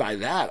going by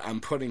that, I'm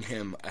putting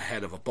him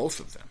ahead of both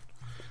of them.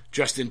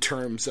 Just in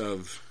terms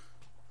of,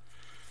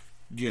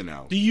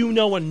 Do you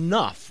know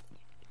enough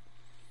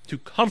to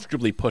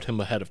comfortably put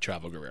him ahead of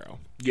Chavo Guerrero?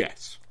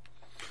 Yes.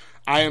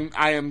 I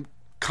am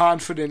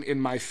confident in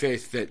my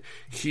faith that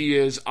he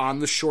is on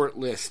the short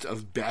list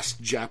of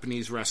best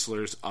Japanese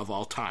wrestlers of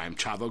all time.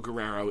 Chavo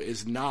Guerrero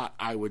is not,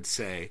 I would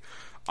say,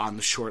 on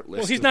the short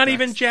list. Well, he's not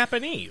even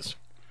Japanese.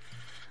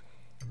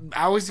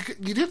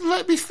 You didn't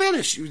let me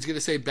finish. You was going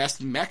to say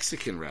best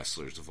Mexican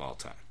wrestlers of all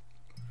time.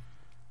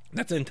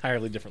 That's an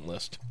entirely different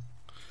list.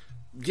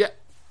 Yeah.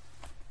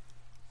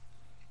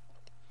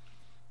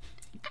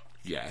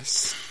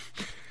 Yes.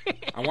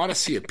 I want to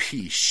see a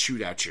pea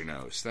shoot out your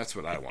nose. That's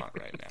what I want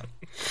right now.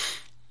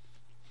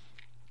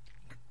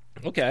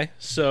 Okay,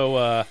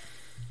 so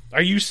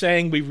are you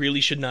saying we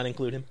really should not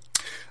include him?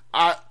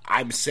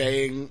 I'm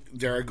saying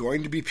there are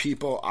going to be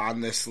people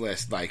on this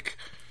list, like,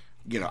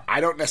 I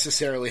don't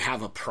necessarily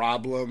have a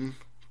problem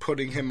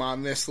putting him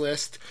on this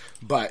list,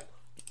 but,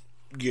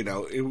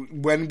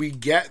 when we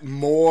get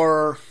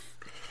more...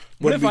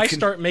 What if I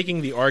start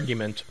making the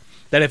argument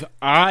that if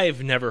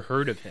I've never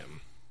heard of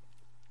him,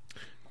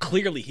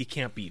 clearly he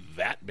can't be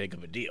that big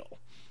of a deal.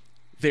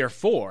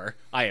 Therefore,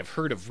 I have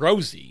heard of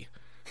Rosie,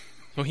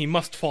 so he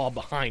must fall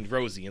behind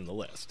Rosie in the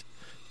list.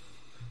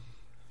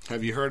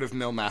 Have you heard of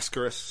Mil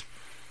Mascaras?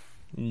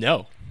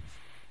 No.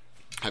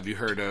 Have you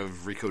heard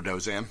of Rico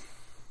Dozan?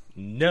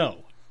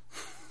 No.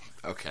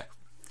 Okay.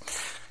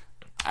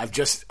 I've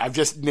just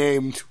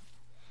named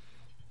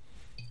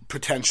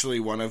potentially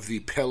one of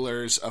the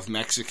pillars of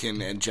Mexican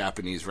and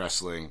Japanese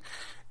wrestling.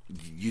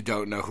 You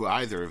don't know who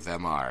either of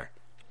them are,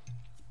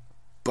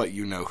 but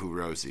you know who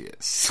Rosie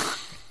is.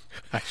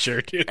 I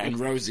sure do. And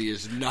Rosie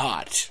is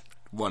not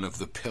one of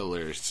the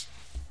pillars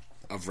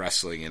of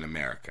wrestling in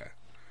America.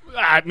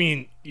 I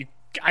mean, you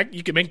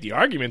can make the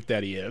argument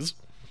that he is.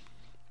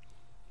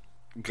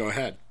 Go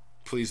ahead.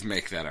 Please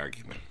make that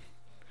argument.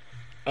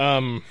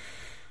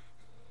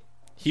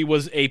 He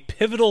was a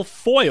pivotal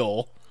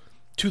foil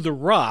to The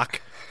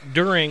Rock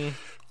during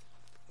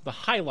the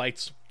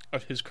highlights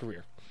of his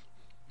career.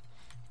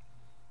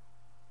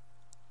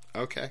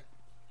 Okay.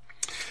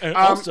 And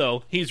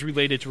also, he's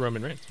related to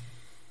Roman Reigns.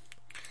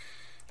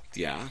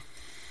 Yeah.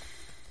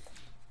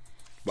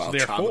 Well, So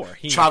therefore,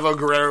 Chavo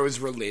Guerrero is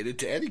related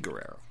to Eddie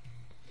Guerrero.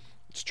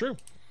 It's true.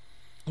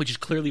 Which is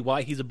clearly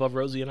why he's above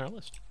Rosie on our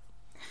list.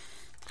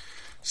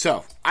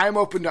 So, I'm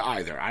open to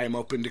either. I am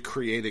open to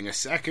creating a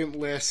second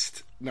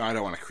list. No, I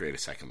don't want to create a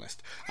second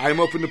list. I am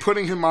open to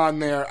putting him on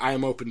there. I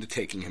am open to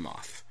taking him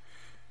off.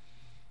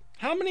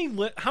 How many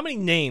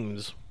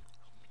names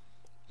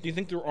do you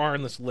think there are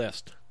in this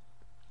list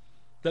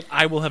that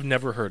I will have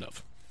never heard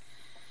of?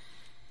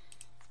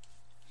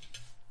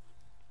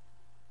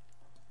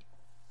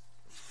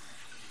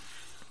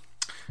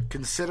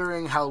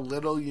 Considering how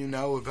little you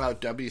know about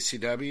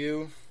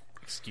WCW...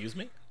 Excuse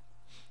me?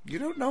 You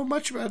don't know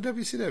much about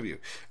WCW.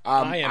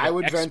 I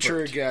would expert. venture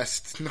a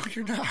guess... No,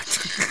 you're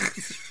not.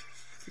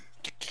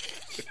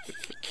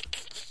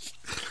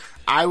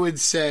 I would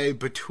say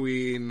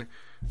between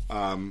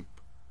 40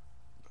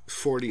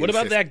 What and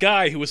about 50. that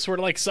guy who was sort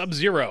of like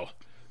Sub-Zero?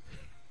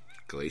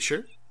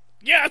 Glacier?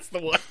 Yeah, that's the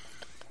one.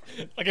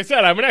 Like I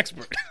said, I'm an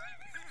expert.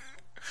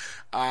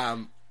 I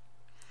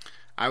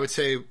would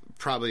say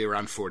probably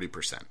around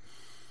 40%.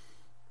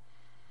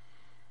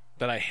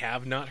 That I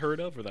have not heard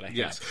of, or that I have?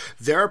 Yes.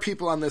 There are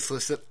people on this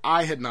list that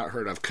I had not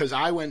heard of, because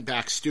I went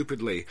back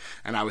stupidly,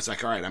 and I was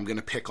like, all right, I'm going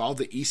to pick all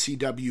the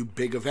ECW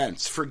big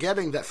events,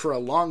 forgetting that for a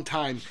long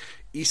time,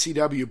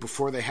 ECW,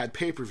 before they had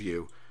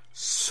pay-per-view,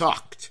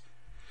 sucked.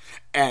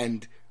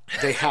 And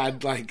they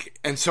had,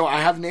 and so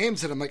I have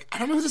names that I'm like, I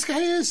don't know who this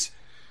guy is.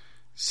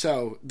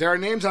 So there are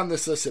names on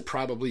this list that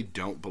probably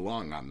don't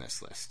belong on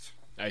this list.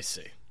 I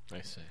see.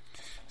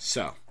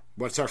 So,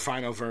 what's our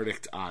final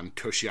verdict on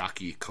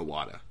Toshiaki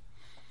Kawada?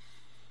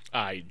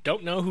 I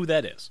don't know who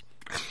that is.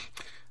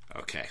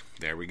 Okay,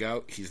 there we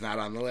go. He's not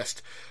on the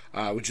list.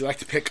 Would you like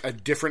to pick a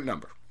different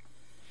number?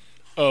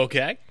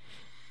 Okay.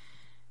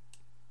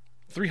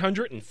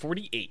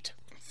 348.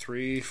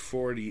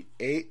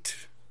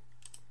 348.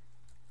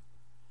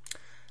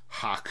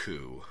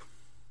 Haku.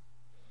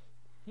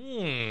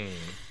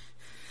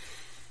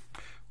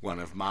 One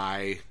of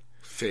my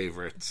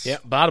favorites. Yeah,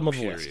 bottom of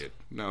the period. list.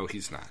 No,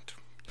 he's not.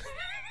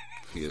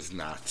 He is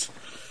not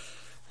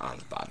on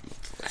the bottom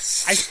of the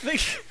list. I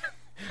think...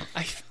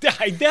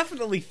 I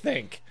definitely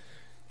think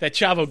that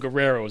Chavo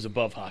Guerrero is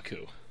above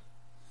Haku.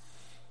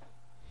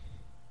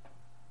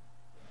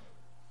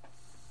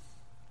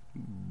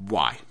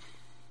 Why?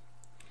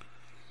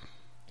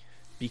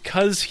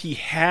 Because he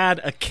had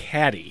a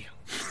caddy.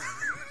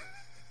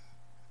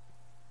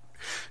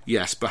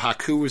 Yes, but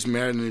Haku was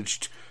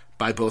managed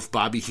by both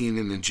Bobby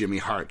Heenan and Jimmy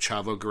Hart.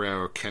 Chavo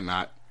Guerrero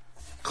cannot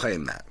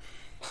claim that.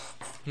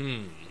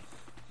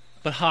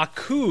 But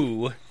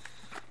Haku...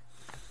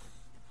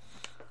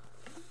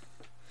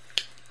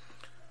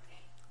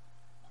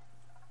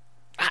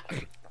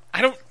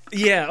 I don't...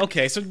 Yeah,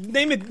 okay, so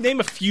name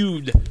a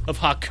feud of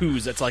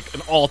Haku's that's like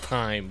an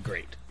all-time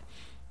great.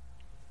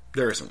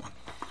 There isn't one.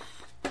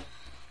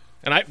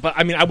 But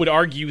I would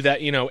argue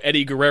that,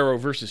 Eddie Guerrero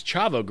versus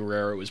Chavo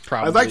Guerrero is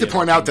probably... I'd like to an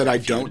point out that I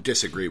all-time feud. don't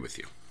disagree with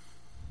you.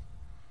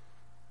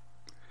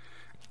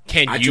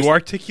 Can I you just-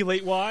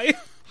 articulate why?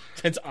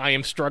 Since I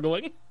am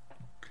struggling?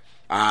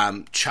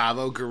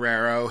 Chavo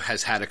Guerrero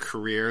has had a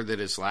career that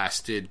has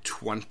lasted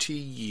 20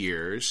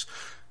 years.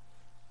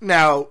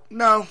 Now,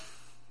 no.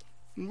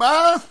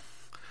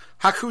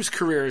 Haku's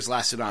career has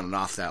lasted on and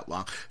off that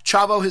long.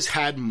 Chavo has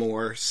had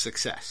more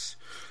success.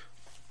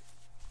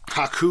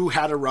 Haku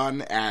had a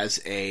run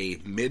as a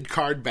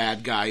mid-card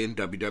bad guy in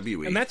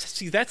WWE. And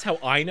that's how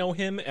I know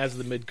him, as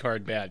the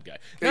mid-card bad guy.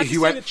 Not He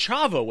to went- say that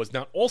Chavo was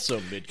not also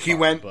mid-card. He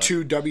went but...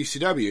 to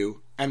WCW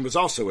and was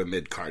also a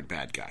mid-card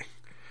bad guy.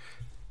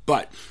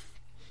 But,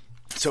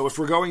 so if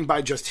we're going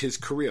by just his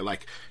career,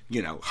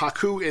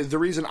 Haku is... The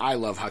reason I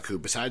love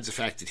Haku, besides the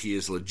fact that he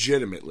is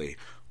legitimately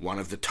one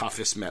of the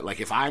toughest men...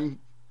 if I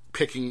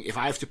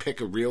have to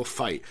pick a real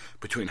fight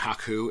between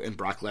Haku and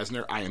Brock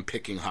Lesnar, I am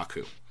picking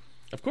Haku.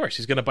 Of course,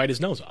 he's going to bite his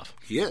nose off.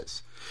 He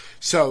is.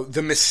 So the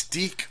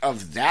mystique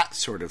of that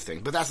sort of thing,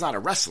 but that's not a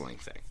wrestling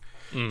thing.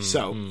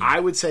 I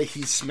would say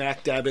he's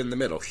smack dab in the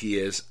middle. He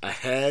is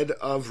ahead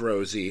of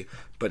Rosie,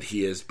 but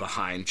he is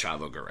behind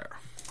Chavo Guerrero.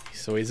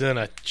 So he's in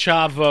a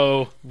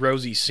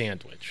Chavo-Rosie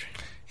sandwich.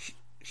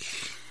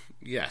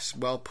 Yes,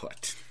 well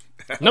put.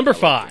 Number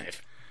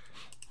 5.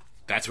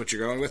 That's what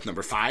you're going with?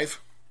 Number 5?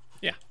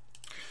 Yeah.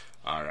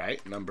 All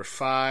right. Number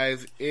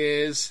 5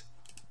 is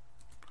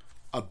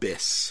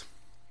Abyss.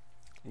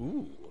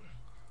 Ooh.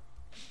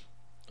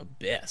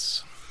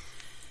 Abyss.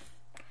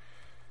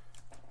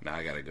 Now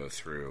I got to go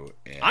through.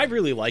 And I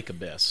really like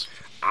Abyss.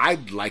 I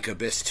like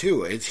Abyss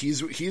too.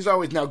 He's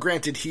always, now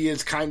granted, he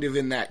is kind of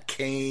in that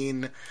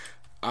Kane,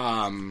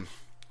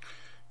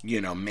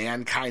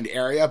 Mankind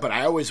area, but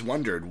I always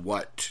wondered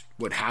what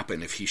would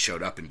happen if he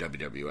showed up in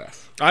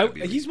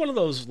WWF. He's one of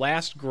those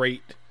last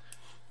great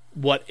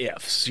what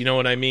ifs, you know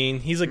what I mean?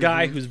 He's a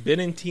guy who's been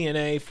in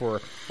TNA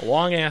for a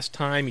long ass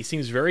time. He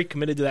seems very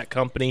committed to that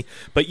company.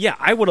 But yeah,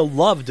 I would have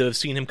loved to have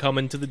seen him come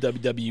into the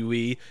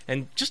WWE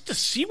and just to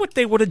see what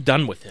they would have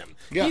done with him.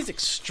 Yeah. He's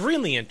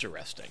extremely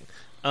interesting.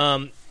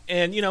 And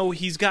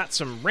he's got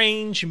some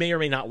range. You may or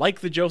may not like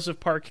the Joseph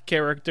Park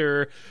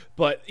character,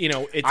 but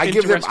it's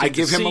interesting. I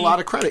give him a lot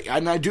of credit,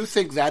 and I do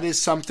think that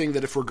is something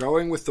that if we're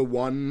going with the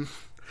one.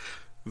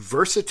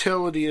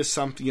 Versatility is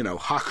something,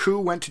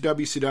 Haku went to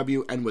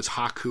WCW and was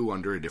Haku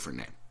under a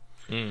different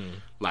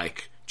name.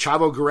 Like,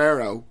 Chavo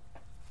Guerrero,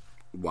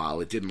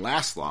 while it didn't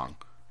last long,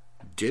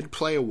 did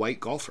play a white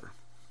golfer.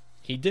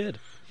 He did.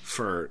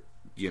 For,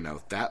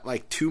 that,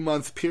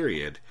 2-month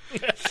period,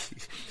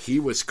 he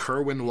was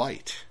Kerwin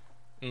White.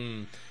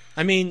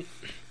 I mean,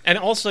 and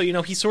also,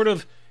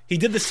 he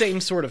did the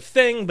same sort of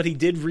thing, but he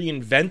did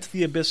reinvent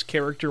the Abyss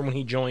character when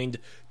he joined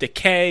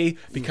Decay,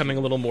 becoming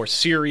a little more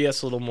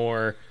serious, a little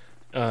more...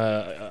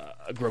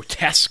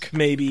 grotesque,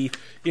 maybe.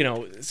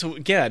 So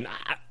again,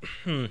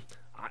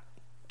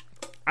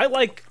 I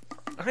like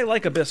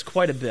Abyss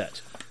quite a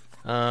bit.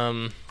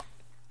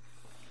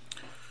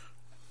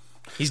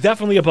 He's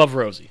definitely above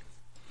Rosie.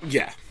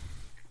 Yeah,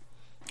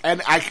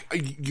 and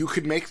you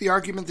could make the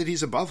argument that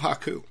he's above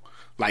Haku.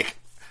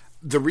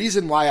 The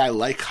reason why I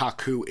like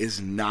Haku is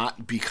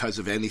not because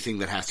of anything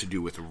that has to do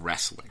with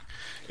wrestling.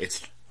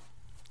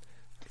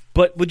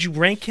 But would you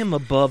rank him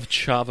above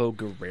Chavo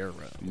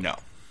Guerrero? No.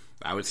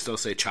 I would still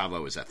say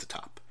Chavo is at the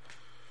top.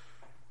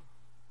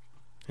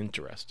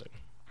 Interesting.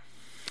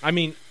 I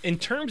mean, in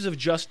terms of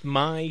just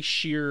my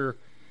sheer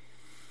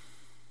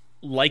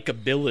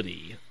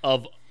likability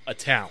of a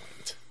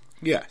talent,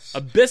 yes,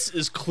 Abyss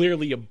is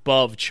clearly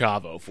above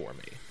Chavo for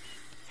me.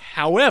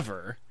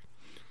 However,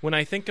 when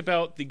I think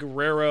about the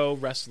Guerrero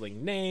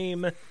wrestling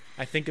name,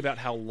 I think about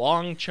how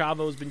long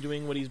Chavo's been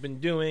doing what he's been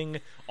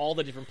doing, all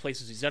the different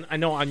places he's done. I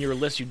know on your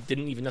list you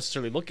didn't even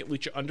necessarily look at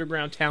Lucha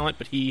Underground talent,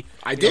 but he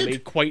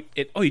made quite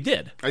it. Oh, you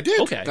did? I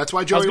did. Okay. That's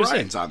why Joey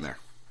Ryan's on there.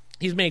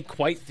 He's made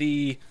quite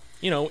the,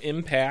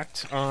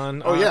 impact on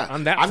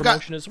that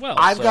promotion as well.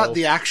 I've got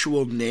the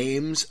actual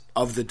names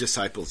of the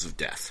Disciples of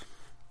Death.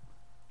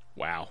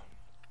 Wow.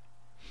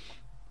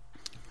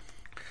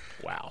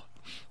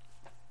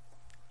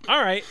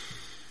 All right.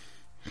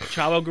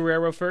 Chavo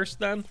Guerrero first,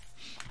 then?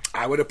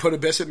 I would have put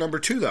Abyss at number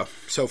 2, though,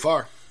 so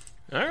far.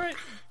 All right.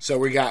 So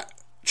we got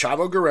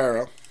Chavo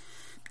Guerrero,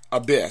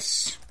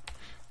 Abyss,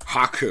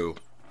 Haku,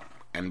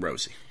 and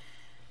Rosie.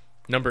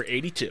 Number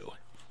 82.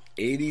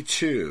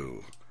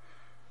 82.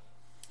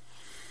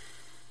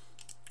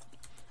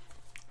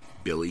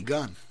 Billy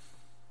Gunn.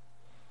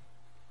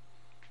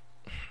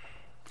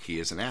 He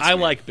is an ass I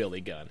man. like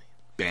Billy Gunn.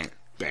 Bang,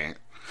 bang.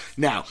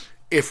 Now,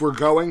 if we're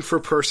going for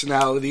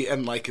personality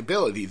and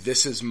likability,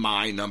 this is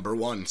my number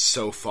 1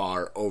 so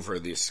far over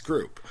this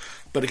group.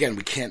 But again,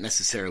 we can't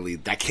necessarily,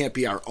 that can't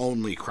be our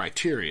only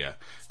criteria.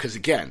 Because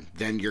again,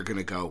 then you're going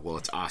to go, well,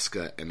 it's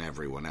Asuka and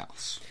everyone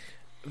else.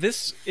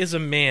 This is a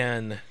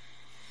man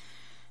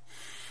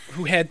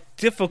who had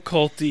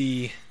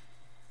difficulty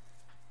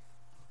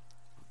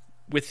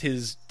with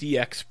his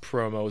DX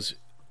promos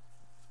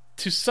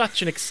to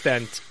such an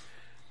extent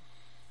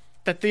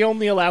that they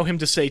only allow him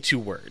to say 2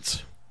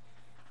 words.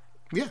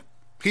 Yeah.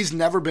 He's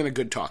never been a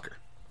good talker.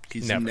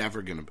 He's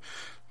never going to...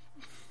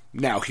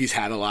 Now, he's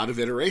had a lot of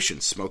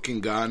iterations.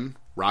 Smoking Gun,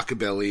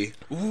 Rockabilly.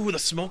 Ooh, the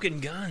Smoking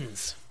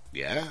Guns.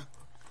 Yeah.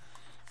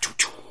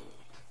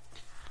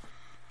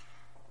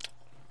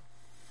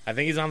 I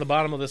think he's on the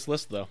bottom of this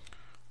list, though.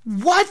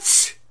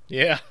 What?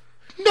 Yeah.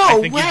 No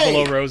I think way. He's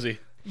below Rosie.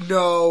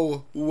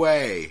 No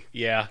way.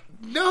 Yeah.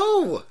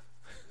 No.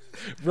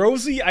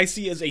 Rosie, I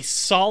see as a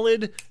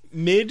solid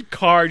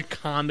mid-card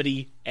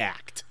comedy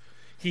act.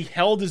 He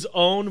held his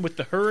own with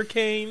the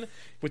Hurricane,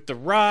 with the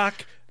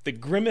Rock, the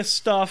Grimace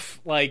stuff.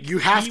 Like, you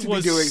have to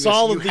be doing this.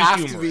 You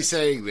have to be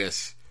saying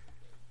this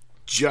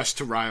just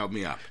to rile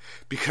me up,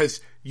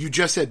 because you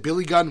just said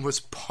Billy Gunn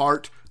was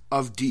part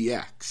of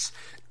DX.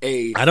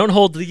 I don't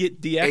hold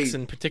DX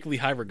in particularly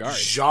high regard.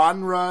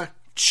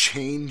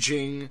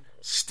 Genre-changing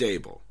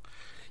stable.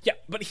 Yeah,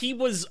 but he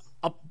was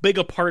a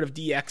part of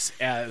DX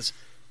as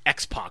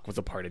X-Pac was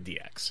a part of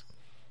DX.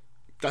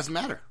 Doesn't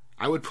matter.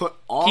 I would put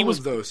all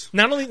of those.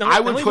 Not only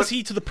was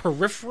he to the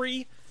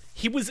periphery,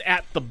 he was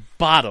at the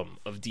bottom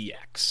of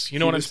DX. You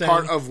know what I'm saying? He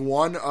was part of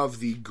one of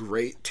the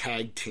great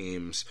tag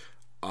teams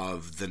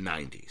of the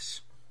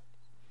 90s.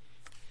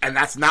 And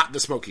that's not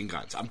the Smoking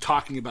Guns. I'm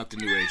talking about the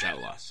New Age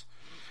Outlaws.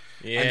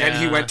 Yeah. And then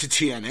he went to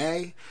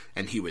TNA,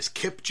 and he was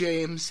Kip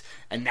James,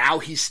 and now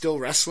he's still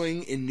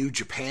wrestling in New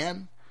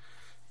Japan.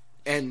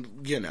 And,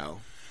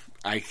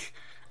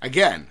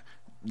 again,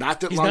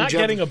 not that he's not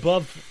getting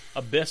above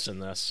Abyss in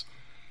this.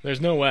 There's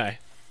no way.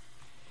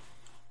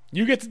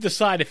 You get to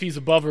decide if he's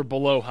above or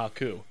below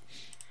Haku.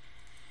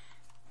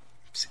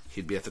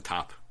 He'd be at the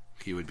top.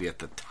 He would be at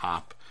the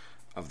top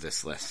of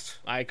this list.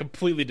 I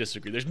completely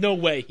disagree. There's no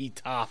way he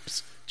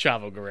tops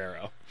Chavo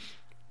Guerrero.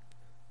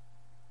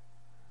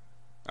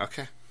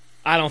 Okay.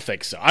 I don't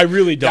think so. I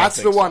really don't That's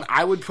think so. the one.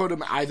 I would put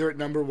him either at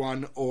number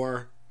 1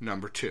 or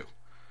number 2.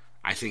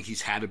 I think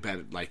he's had a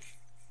better,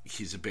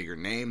 he's a bigger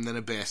name than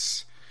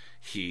Abyss.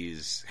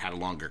 He's had a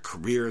longer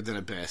career than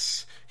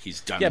Abyss.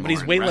 He's done more but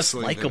he's way less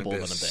wrestling likable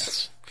than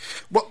Abyss.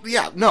 Well,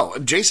 yeah, no.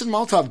 Jason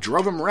Molotov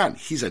drove him around.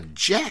 He's a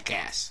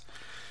jackass.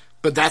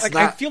 But that's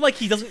not... I feel like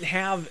he doesn't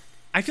have...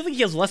 I feel like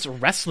he has less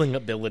wrestling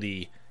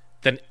ability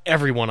than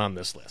everyone on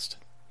this list.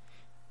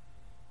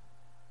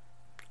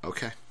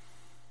 Okay.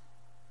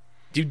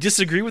 Do you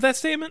disagree with that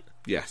statement?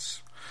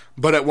 Yes.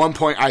 But at one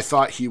point, I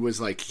thought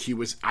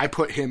I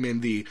put him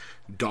in the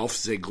Dolph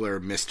Ziggler,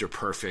 Mr.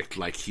 Perfect,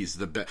 like he's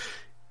the best.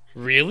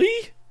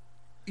 Really?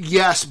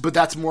 Yes, but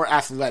that's more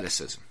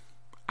athleticism.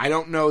 I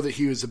don't know that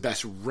he was the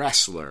best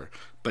wrestler,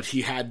 but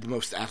he had the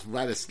most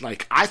athletic.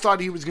 Like, I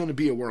thought he was going to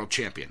be a world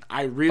champion.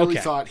 I really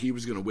thought he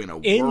was going to win a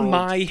world title. In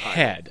my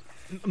head,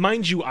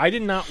 mind you, I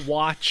did not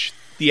watch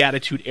the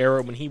Attitude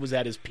Era when he was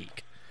at his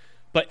peak.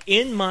 But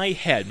in my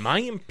head, my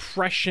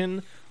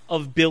impression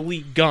of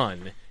Billy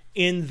Gunn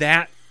in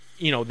that,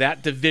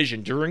 that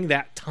division during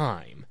that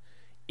time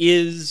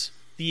is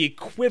the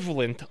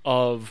equivalent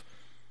of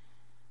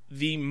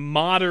the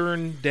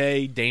modern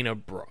day Dana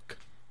Brooke.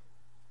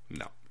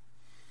 No.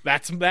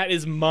 That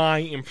is my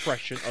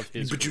impression of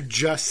his But work. you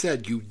just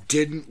said you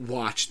didn't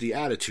watch the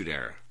Attitude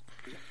Era.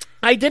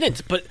 I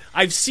didn't, but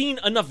I've seen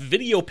enough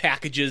video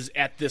packages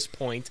at this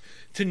point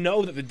to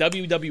know that the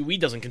WWE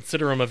doesn't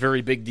consider him a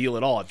very big deal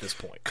at all at this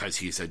point. Because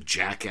he's a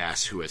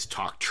jackass who has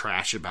talked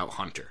trash about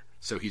Hunter.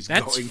 So he's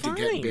That's going fine.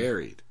 to get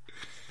buried.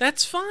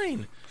 That's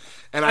fine.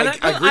 And I agree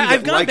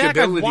I've that gone back.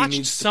 I've likability watched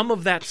needs some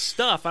of that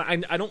stuff. I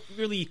don't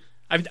really.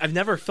 I've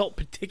never felt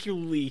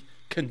particularly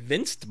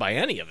convinced by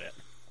any of it.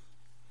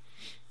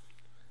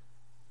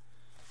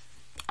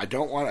 I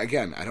don't want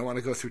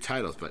to go through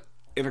titles, but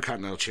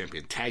Intercontinental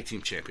Champion, Tag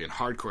Team Champion,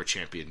 Hardcore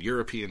Champion,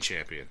 European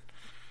Champion.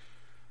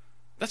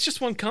 That's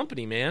just one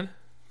company, man.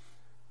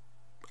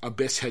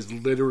 Abyss has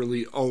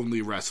literally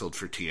only wrestled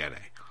for TNA.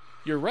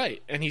 You're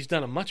right, and he's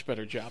done a much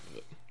better job of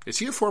it. Is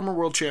he a former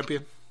world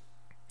champion?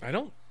 I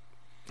don't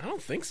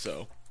think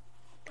so.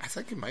 I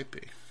think he might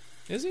be.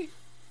 Is he?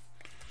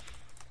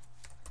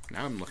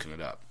 Now I'm looking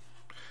it up.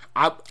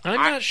 I'm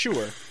not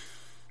sure.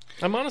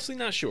 I'm honestly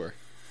not sure.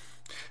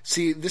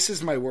 See, this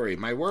is my worry.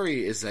 My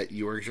worry is that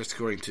you are just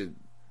going to...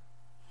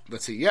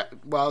 Let's see. Yeah,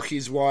 well,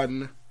 he's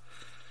won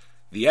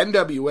the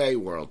NWA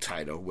world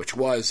title, which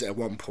was at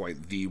one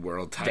point the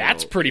world title.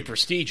 That's pretty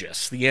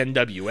prestigious, the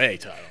NWA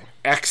title.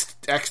 X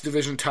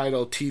Division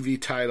title, TV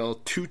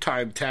title,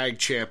 2-time tag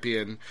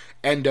champion,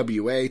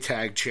 NWA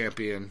tag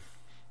champion.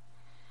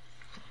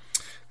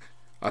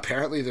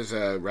 Apparently there's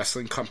a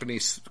wrestling company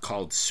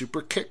called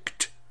Super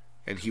Kicked,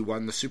 and he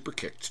won the Super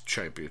Kicked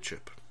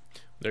championship.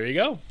 There you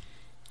go.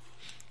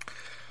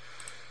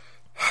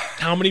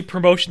 How many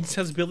promotions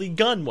has Billy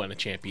Gunn won a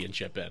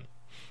championship in?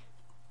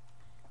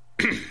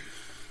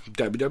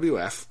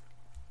 WWF.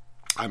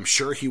 I'm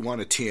sure he won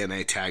a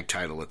TNA tag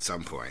title at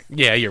some point.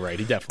 Yeah, you're right.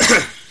 He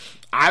definitely.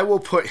 I will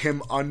put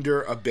him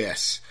under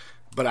Abyss,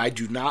 but I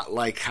do not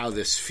like how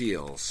this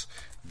feels.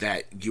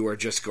 That you are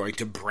just going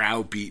to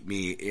browbeat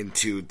me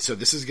into... So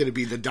this is going to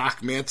be the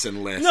Doc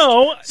Manson list.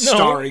 No.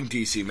 Starring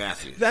DC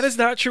Matthews. That is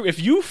not true. If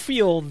you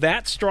feel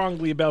that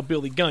strongly about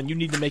Billy Gunn, you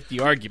need to make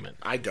the argument.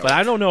 I don't. But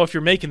I don't know if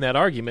you're making that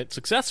argument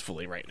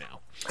successfully right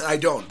now. I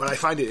don't, but I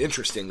find it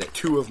interesting that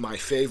two of my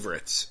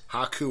favorites,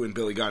 Haku and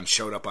Billy Gunn,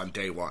 showed up on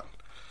day one.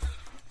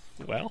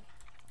 Well.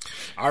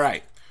 All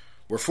right.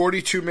 We're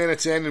 42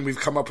 minutes in, and we've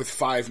come up with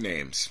 5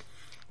 names.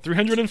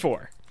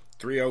 304.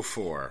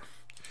 304.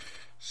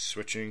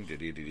 Switching.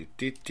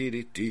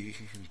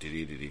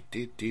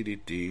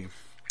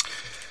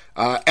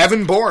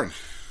 Evan Bourne.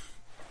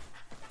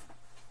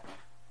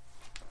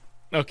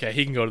 Okay,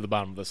 he can go to the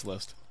bottom of this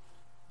list.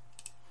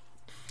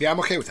 Yeah, I'm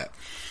okay with that.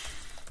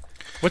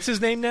 What's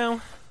his name now?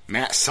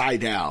 Matt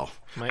Sydal.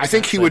 Matt I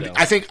think he would. Sydal.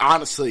 I think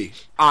honestly,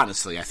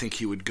 I think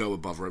he would go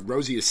above.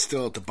 Rosie is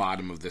still at the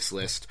bottom of this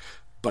list,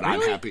 but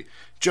Really? I'm happy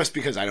just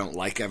because I don't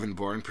like Evan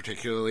Bourne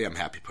particularly. I'm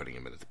happy putting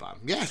him at the bottom.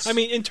 Yes, I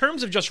mean, in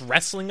terms of just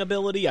wrestling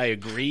ability, I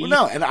agree. well,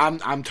 no, and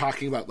I'm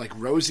talking about like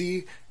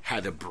Rosie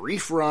had a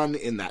brief run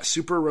in that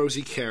Super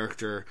Rosie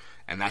character,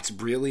 and that's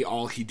really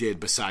all he did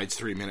besides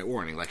 3-Minute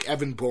Warning. Like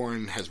Evan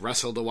Bourne has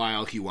wrestled a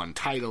while. He won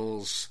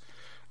titles.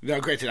 No,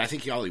 granted, I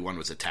think all he won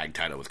was a tag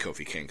title with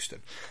Kofi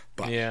Kingston.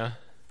 But Yeah.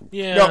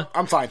 no,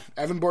 I'm fine.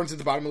 Evan Bourne's at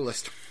the bottom of the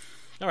list.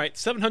 All right,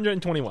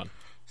 721.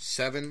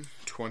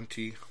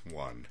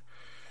 721.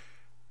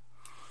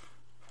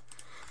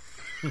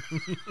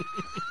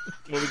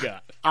 What we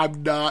got?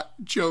 I'm not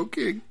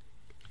joking.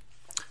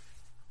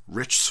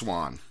 Rich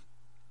Swann.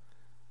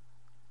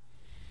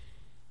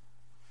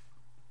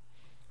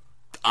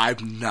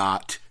 I'm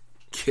not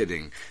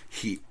kidding.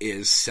 He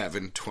is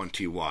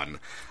 721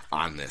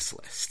 on this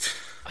list.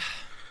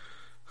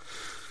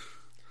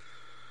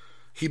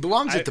 He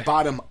belongs at the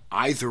bottom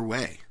either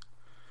way.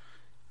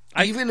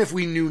 Even if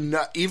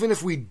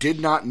we did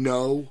not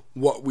know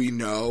what we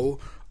know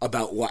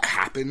about what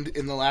happened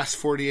in the last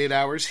 48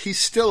 hours, he's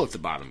still at the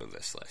bottom of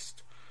this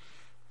list.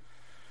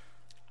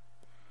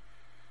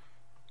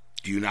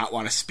 Do you not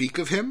want to speak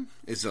of him?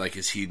 Is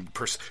he?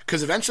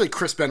 Because eventually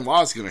Chris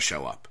Benoit is going to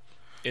show up.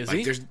 Is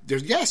he?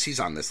 Yes, he's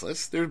on this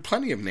list. There are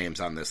plenty of names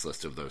on this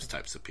list of those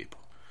types of people.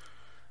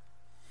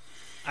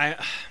 I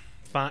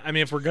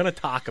mean, if we're going to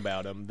talk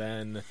about him,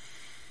 then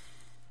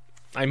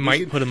I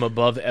might put him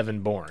above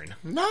Evan Bourne.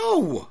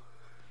 No.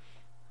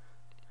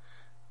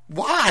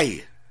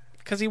 Why?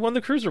 Because he won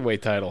the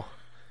Cruiserweight title.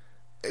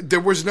 There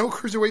was no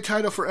Cruiserweight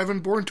title for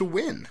Evan Bourne to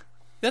win.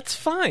 That's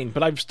fine,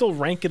 but I'd still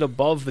rank it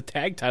above the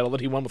tag title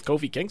that he won with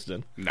Kofi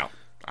Kingston. No,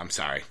 I'm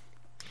sorry.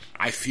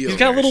 He's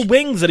got little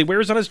wings that he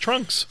wears on his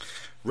trunks.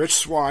 Rich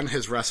Swann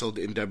has wrestled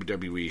in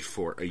WWE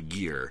for a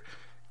year,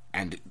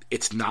 and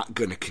it's not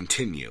going to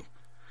continue.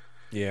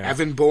 Yeah.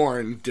 Evan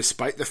Bourne,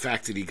 despite the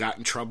fact that he got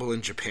in trouble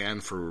in Japan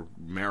for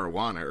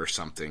marijuana or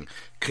something,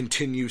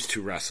 continues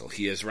to wrestle.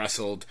 He has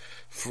wrestled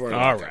for...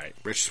 All right.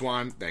 Rich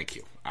Swann, thank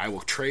you. I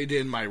will trade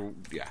in my...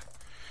 Yeah.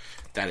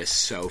 That is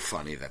so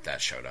funny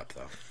that showed up,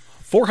 though.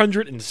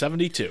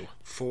 472.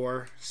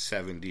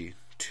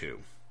 472.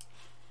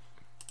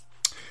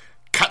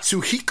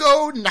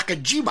 Katsuhiko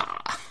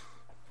Nakajima.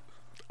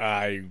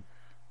 I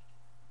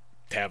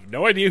have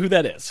no idea who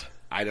that is.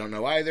 I don't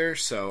know either,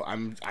 so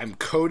I'm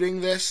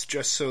coding this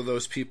just so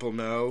those people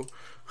know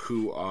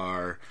who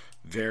are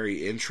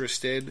very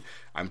interested.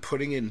 I'm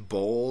putting in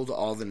bold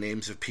all the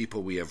names of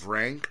people we have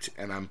ranked,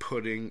 and I'm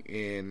putting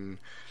in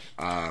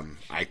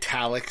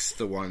italics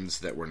the ones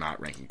that we're not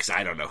ranking, because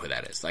I don't know who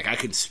that is. I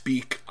can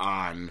speak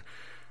on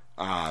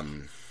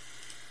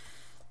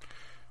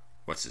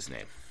what's his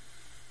name?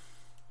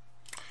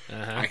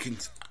 I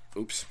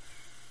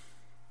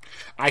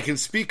can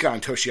speak on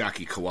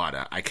Toshiaki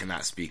Kawada. I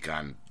cannot speak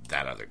on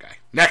that other guy.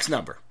 Next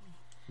number.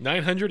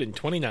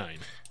 929.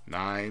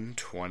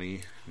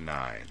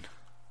 929.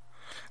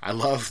 I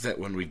love that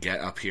when we get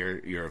up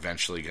here, you're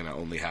eventually going to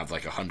only have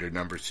 100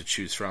 numbers to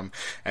choose from,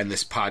 and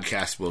this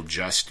podcast will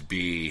just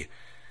be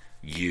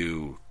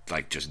you,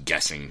 just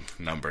guessing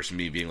numbers,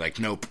 me being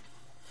nope.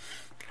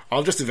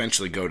 I'll just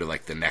eventually go to,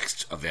 the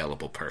next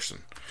available person.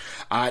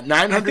 900.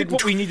 I think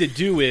what we need to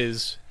do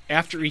is,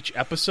 after each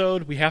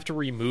episode, we have to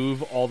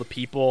remove all the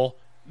people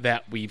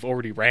that we've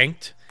already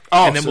ranked,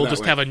 and then we'll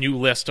just have a new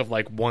list of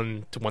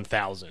 1 to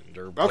 1,000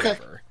 or whatever. Okay,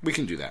 we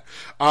can do that.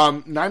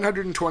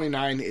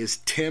 929 is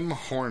Tim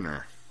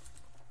Horner.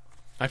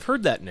 I've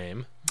heard that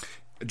name.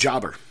 A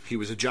jobber. He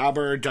was a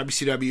jobber,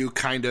 WCW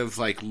kind of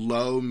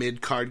low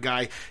mid-card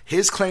guy.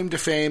 His claim to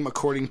fame,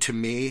 according to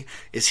me,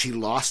 is he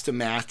lost a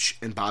match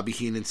and Bobby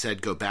Heenan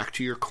said, "Go back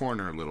to your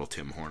corner, little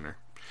Tim Horner."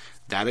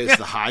 That is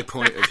the high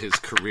point of his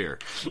career,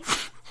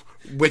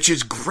 which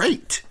is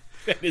great.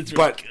 That is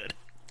really good.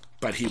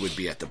 But he would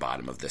be at the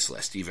bottom of this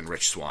list. Even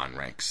Rich Swann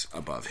ranks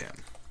above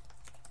him.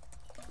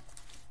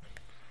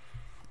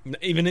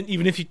 Even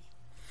if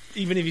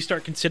you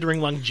start considering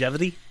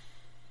longevity.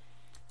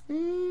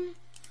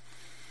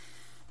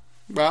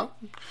 Well,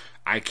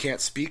 I can't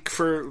speak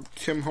for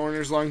Tim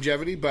Horner's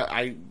longevity, but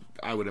I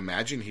would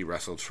imagine he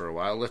wrestled for a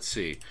while. Let's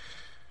see.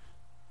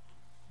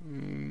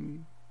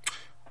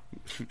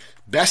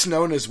 Best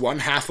known as one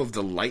half of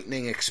the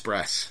Lightning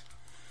Express.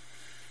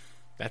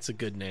 That's a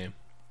good name.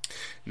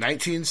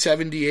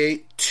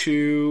 1978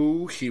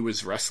 to he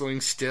was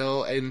wrestling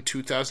still in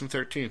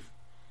 2013.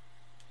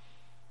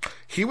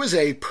 He was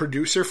a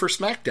producer for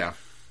SmackDown.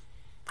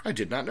 I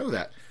did not know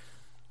that.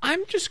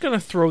 I'm just going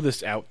to throw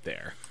this out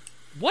there.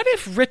 What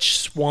if Rich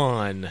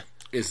Swann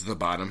is the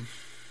bottom?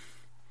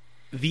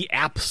 The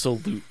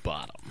absolute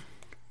bottom.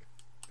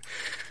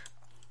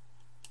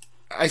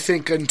 I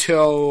think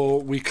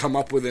until we come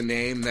up with a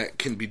name that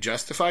can be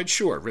justified,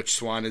 sure, Rich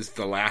Swann is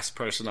the last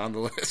person on the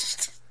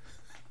list.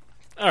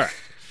 All right.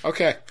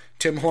 Okay.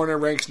 Tim Horner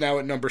ranks now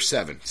at number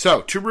 7.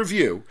 So, to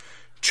review,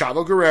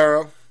 Chavo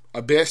Guerrero,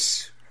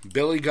 Abyss,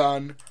 Billy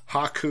Gunn,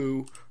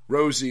 Haku,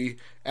 Rosie,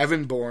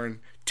 Evan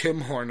Bourne,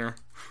 Tim Horner,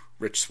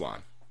 Rich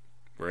Swann.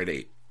 We're at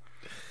 8.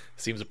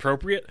 Seems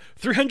appropriate.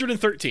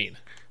 313.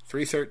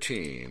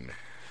 313.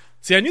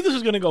 See, I knew this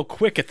was going to go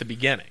quick at the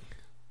beginning.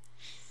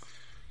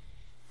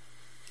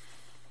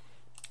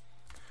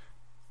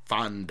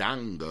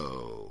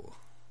 Fandango.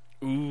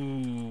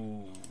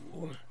 Ooh.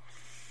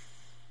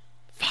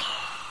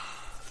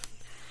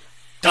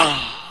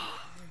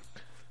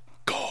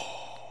 Go.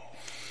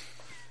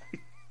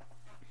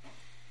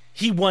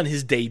 He won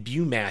his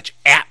debut match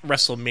at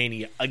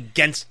WrestleMania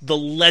against the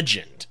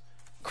legend,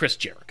 Chris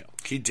Jericho.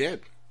 He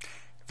did.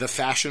 The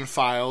Fashion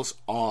Files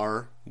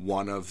are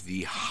one of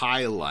the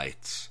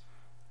highlights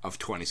of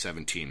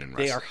 2017 in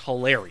wrestling. They are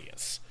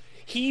hilarious.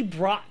 He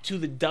brought to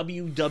the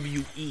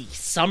WWE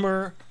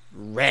Summer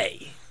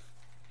Rae.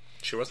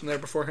 She wasn't there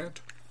beforehand?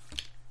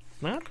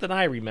 Not that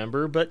I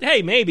remember, but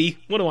hey, maybe.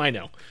 What do I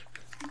know?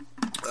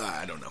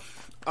 I don't know.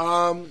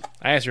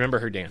 I just remember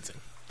her dancing.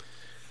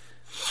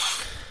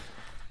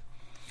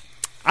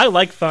 I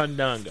like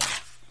Fandango.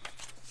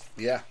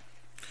 Yeah.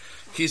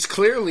 He's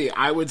clearly,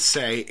 I would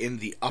say, in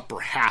the upper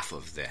half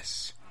of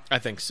this. I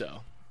think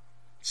so.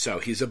 So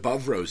he's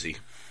above Rosie.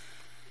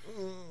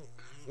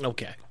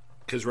 Okay.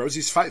 Because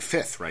Rosie's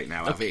fifth right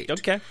now of 8.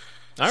 Okay.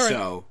 All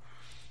right.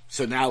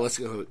 So now let's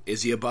go.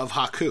 Is he above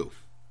Haku?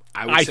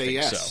 I would say think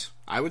yes. so.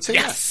 I would say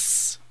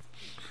yes.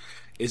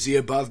 Is he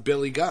above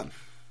Billy Gunn?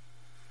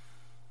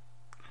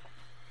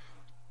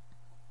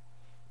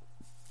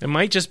 It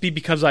might just be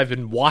because I've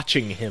been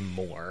watching him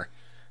more.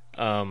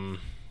 But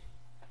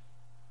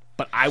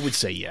I would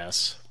say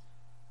yes.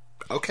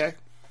 Okay.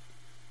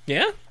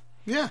 Yeah?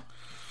 Yeah.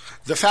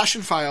 The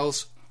Fashion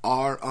Files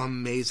are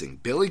amazing.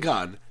 Billy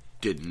Gunn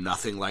did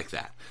nothing like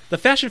that. The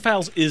Fashion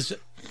Files is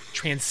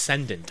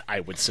transcendent, I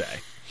would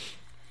say.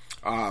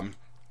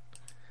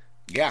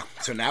 Yeah.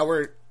 So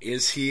now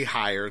is he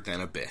higher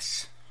than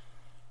Abyss?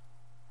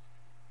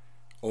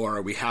 Or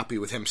are we happy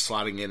with him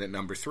slotting in at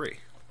number 3?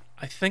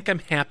 I think I'm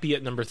happy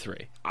at number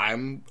 3. I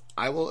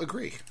will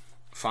agree.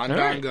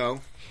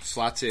 Fandango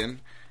slots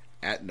in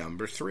at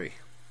number 3.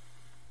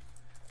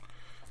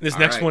 This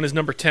next one is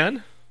number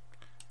 10?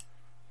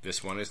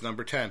 This one is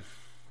number 10.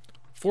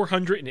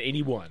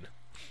 481.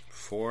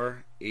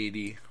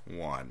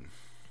 481.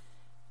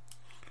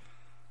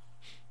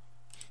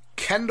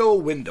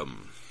 Kendall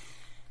Windham.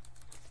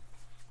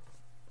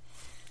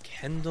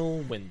 Kendall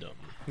Windham.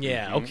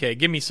 Yeah, okay,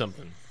 give me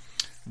something.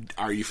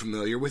 Are you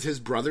familiar with his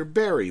brother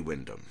Barry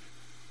Windham?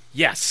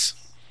 Yes.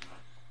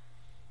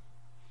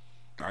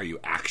 Are you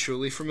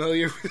actually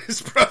familiar with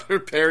his brother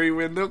Barry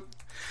Windham?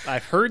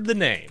 I've heard the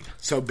name.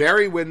 So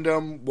Barry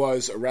Windham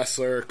was a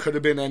wrestler, could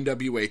have been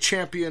NWA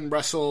champion,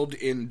 wrestled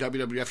in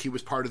WWF. He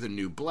was part of the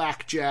New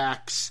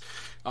Blackjacks.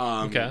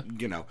 Okay.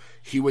 You know,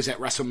 he was at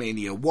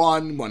WrestleMania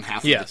 1, one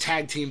half of the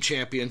tag team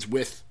champions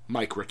with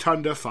Mike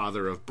Rotunda,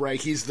 father of Bray.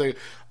 He's the,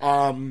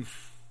 I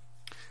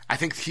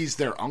think he's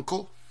their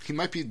uncle. He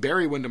might be,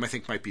 Barry Windham I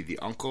think might be the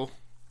uncle.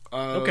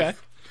 Okay.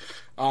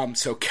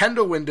 So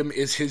Kendall Windham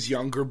is his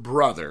younger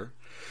brother,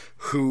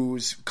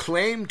 whose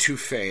claim to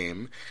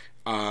fame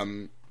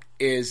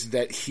is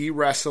that he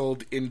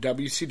wrestled in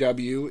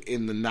WCW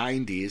in the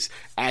 90s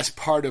as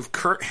part of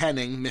Curt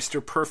Hennig,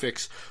 Mr.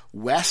 Perfect's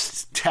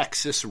West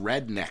Texas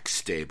redneck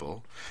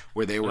stable,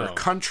 where they were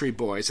country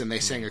boys, and they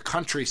sang a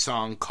country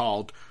song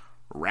called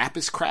Rap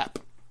is Crap.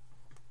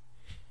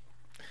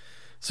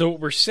 So what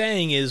we're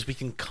saying is we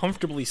can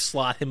comfortably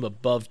slot him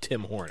above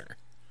Tim Horner.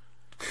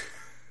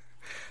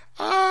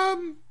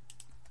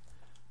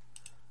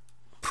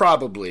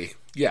 Probably.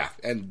 Yeah,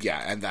 and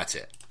that's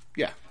it.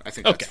 Yeah, I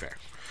think that's fair.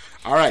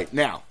 All right,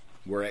 now,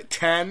 we're at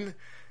 10,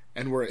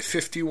 and we're at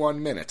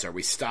 51 minutes. Are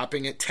we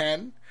stopping at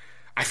 10?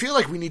 I feel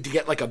like we need to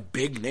get, like, a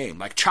big name.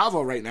 Like,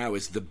 Chavo right now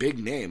is the big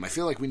name. I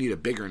feel like we need a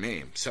bigger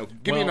name. So,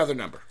 give me another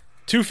number.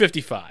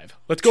 255.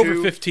 Let's go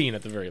for 15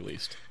 at the very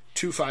least.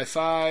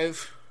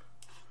 255.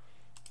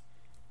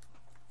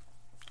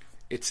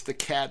 It's the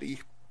caddy.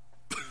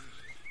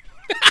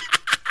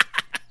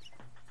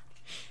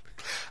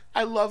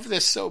 I love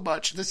this so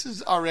much. This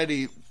is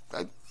already...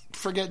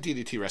 forget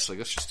DDT wrestling.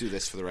 Let's just do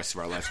this for the rest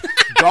of our lives.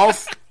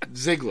 Dolph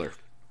Ziggler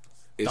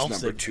is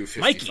number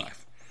 255. Mikey.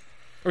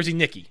 Or is he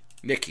Nicky?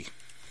 Nicky.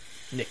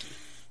 Nicky.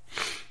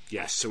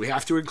 Yes, so we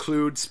have to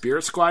include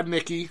Spirit Squad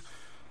Nicky,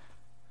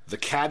 the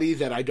caddy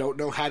that I don't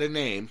know how to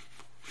name.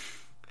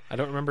 I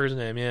don't remember his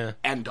name, yeah.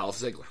 And Dolph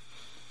Ziggler.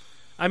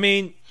 I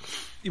mean,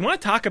 you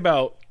want to talk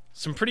about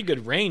some pretty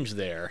good range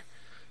there.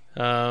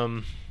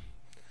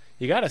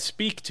 You got to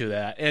speak to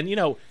that. And, you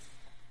know,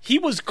 he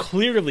was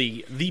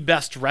clearly the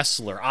best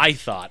wrestler, I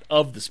thought,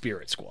 of the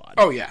Spirit Squad.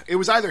 Oh, yeah. It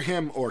was either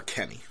him or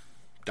Kenny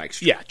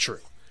Dykstra. Yeah, true.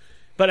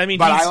 But, I mean,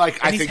 I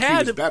think he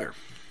was better.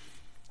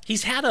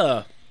 He's had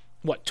a,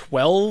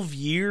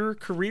 12-year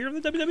career in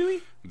the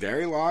WWE?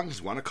 Very long.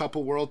 He's won a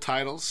couple world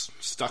titles,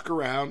 stuck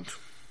around.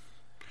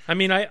 I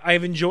mean,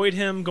 I've enjoyed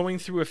him going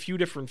through a few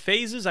different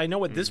phases. I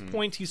know at this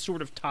point he's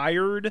sort of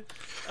tired,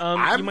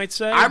 you might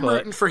say. I'm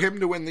rooting for him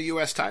to win the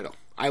U.S. title.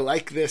 I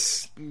like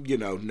this,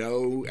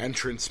 no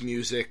entrance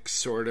music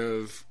sort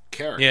of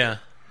character.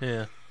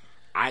 Yeah.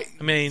 I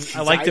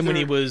liked him when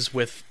he was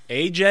with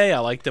AJ. I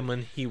liked him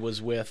when he was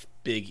with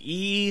Big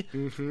E.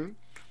 Mm-hmm.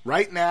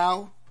 Right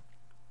now,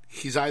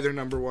 he's either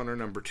number 1 or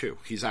number 2.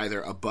 He's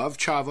either above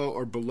Chavo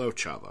or below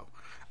Chavo.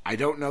 I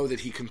don't know that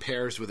he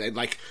compares with...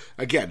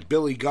 again,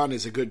 Billy Gunn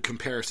is a good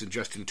comparison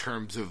just in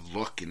terms of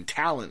look and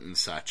talent and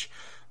such,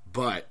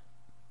 but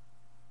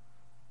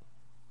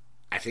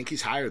I think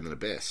he's higher than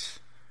Abyss.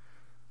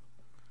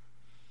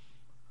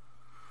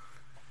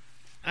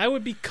 I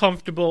would be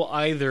comfortable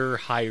either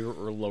higher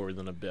or lower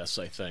than Abyss,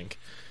 I think.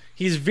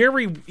 He's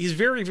very,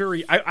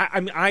 very...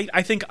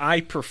 I think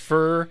I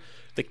prefer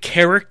the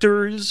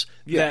characters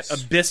that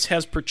Abyss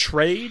has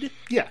portrayed.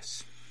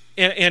 Yes.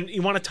 And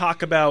you want to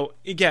talk about,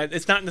 again,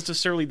 it's not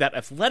necessarily that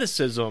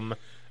athleticism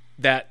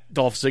that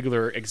Dolph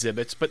Ziggler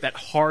exhibits, but that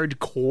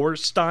hardcore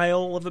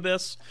style of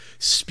Abyss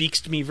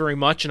speaks to me very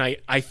much, and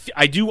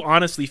I do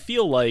honestly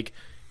feel like,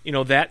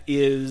 that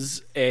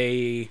is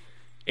a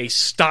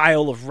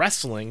style of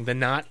wrestling that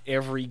not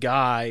every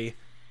guy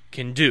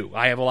can do.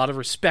 I have a lot of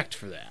respect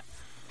for that.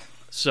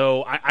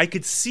 So I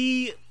could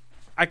see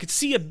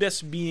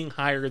Abyss being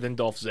higher than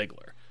Dolph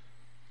Ziggler.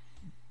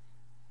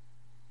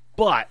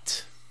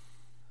 But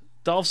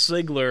Dolph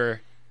Ziggler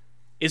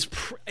is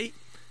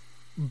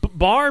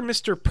bar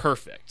Mr.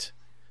 Perfect.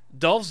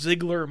 Dolph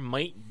Ziggler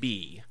might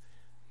be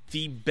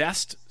the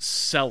best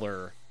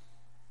seller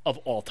of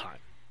all time.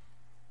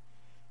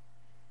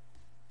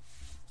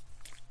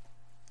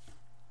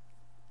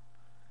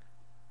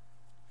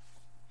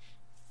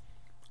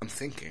 I'm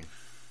thinking.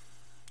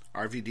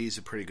 RVD is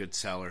a pretty good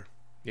seller.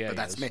 Yeah,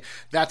 but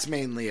that's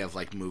mainly of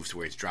like moves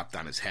where he's dropped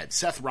on his head.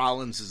 Seth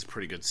Rollins is a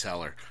pretty good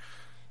seller.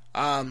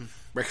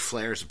 Ric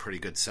Flair is a pretty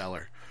good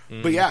seller.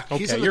 But yeah,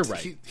 you're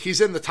right.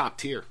 He's in the top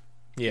tier.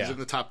 Yeah. He's in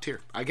the top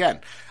tier. Again,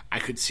 I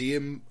could see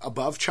him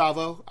above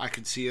Chavo. I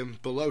could see him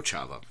below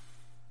Chavo.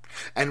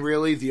 And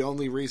really, the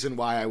only reason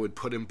why I would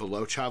put him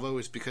below Chavo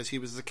is because he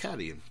was the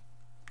caddy, and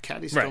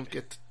caddies don't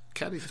get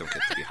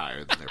to be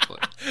higher than their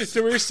players.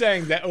 So we're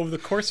saying that over the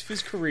course of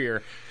his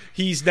career,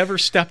 he's never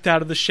stepped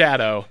out of the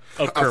shadow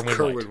of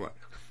Kerwin White.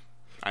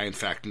 In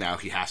fact, now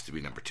he has to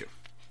be number 2.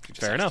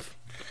 Fair enough.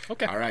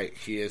 Okay. All right,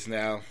 he is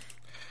now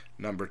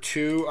number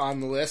 2 on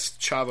the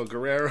list. Chavo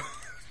Guerrero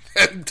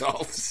and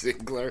Dolph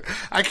Ziggler.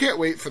 I can't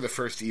wait for the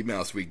first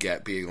emails we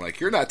get being like,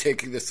 "You're not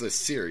taking this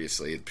list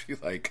seriously." It'd be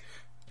like,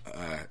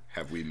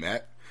 have we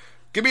met?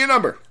 Give me a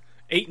number.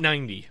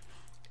 890.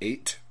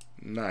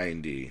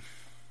 890.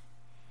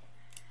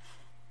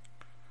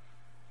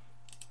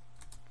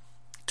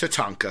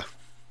 Tatanka.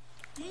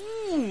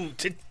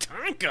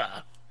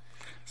 Tatanka.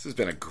 This has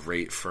been a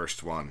great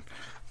first one.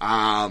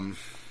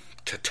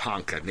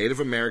 Tatanka. Native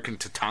American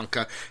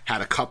Tatanka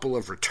had a couple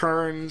of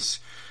returns.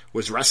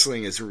 Was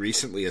wrestling as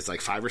recently as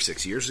like 5 or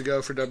 6 years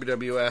ago for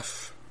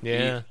WWF.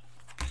 Yeah.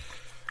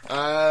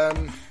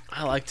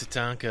 I like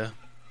Tatanka.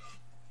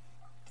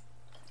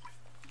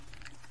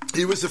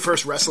 He was the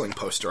first wrestling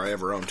poster I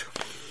ever owned.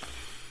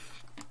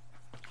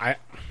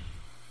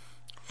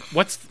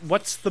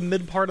 What's the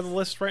mid part of the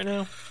list right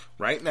now?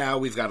 Right now,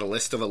 we've got a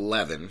list of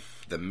 11.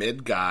 The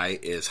mid guy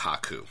is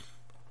Haku.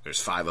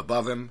 There's 5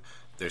 above him.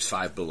 There's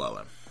 5 below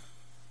him.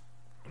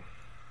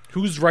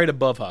 Who's right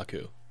above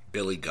Haku?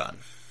 Billy Gunn.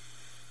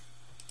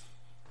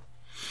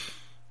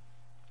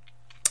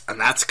 And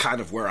that's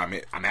kind of where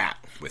I'm at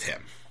with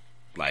him.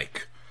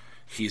 Like,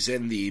 he's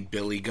in the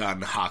Billy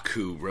Gunn,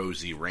 Haku,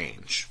 Rosie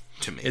range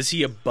to me. Is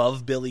he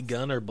above Billy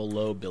Gunn or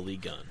below Billy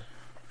Gunn?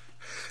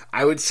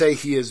 I would say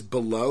he is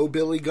below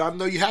Billy Gunn,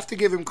 though you have to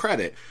give him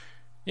credit.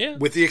 Yeah.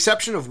 With the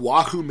exception of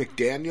Wahoo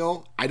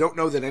McDaniel, I don't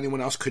know that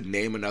anyone else could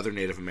name another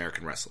Native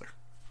American wrestler.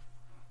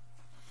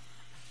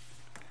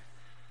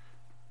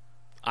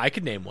 I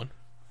could name one.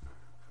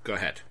 Go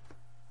ahead.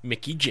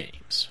 Mickie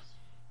James.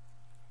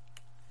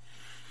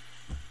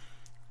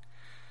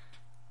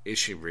 Is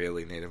she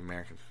really Native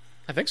American?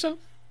 I think so.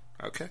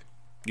 Okay.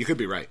 You could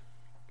be right.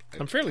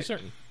 I'm fairly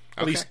certain.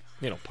 At least,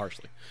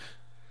 partially.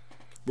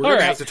 We're going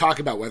to have to talk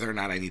about whether or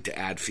not I need to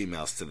add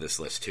females to this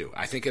list, too.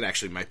 I think it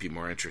actually might be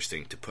more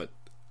interesting to put...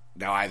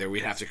 Now, either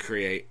we'd have to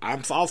create...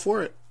 I'm all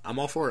for it. I'm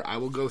all for it. I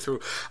will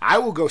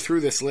go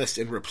through this list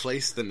and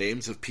replace the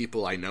names of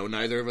people I know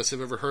neither of us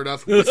have ever heard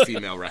of with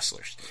female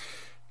wrestlers.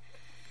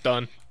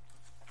 Done.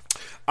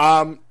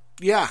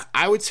 Yeah,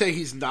 I would say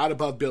he's not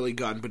above Billy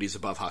Gunn, but he's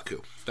above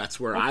Haku. That's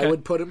where I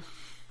would put him.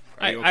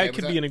 I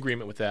could be in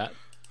agreement with that.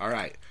 All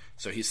right.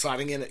 So he's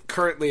slotting in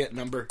currently at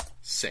number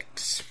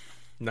 6.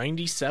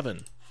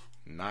 97.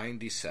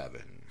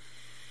 97.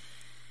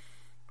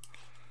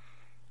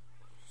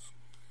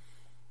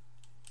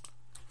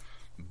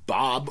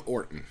 Bob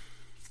Orton,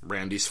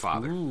 Randy's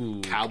father.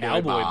 Ooh,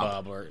 Cowboy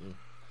Bob Orton.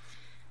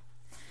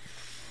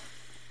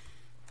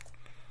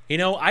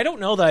 I don't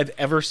know that I've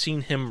ever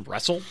seen him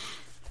wrestle,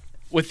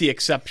 with the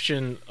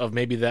exception of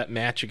maybe that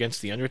match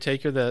against The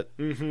Undertaker.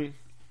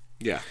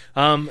 Yeah.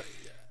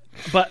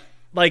 But,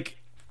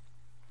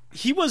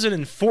 he was an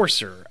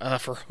enforcer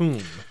for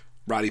whom?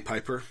 Roddy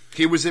Piper.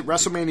 He was at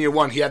WrestleMania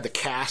 1. He had the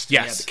cast.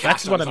 Yes,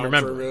 that's what I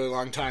remember. For a really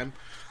long time.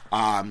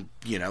 One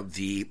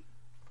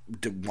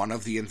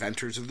of the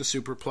inventors of the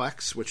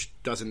Superplex, which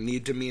doesn't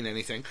need to mean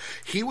anything.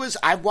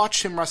 I've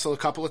watched him wrestle a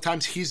couple of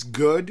times. He's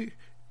good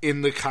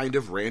in the kind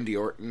of Randy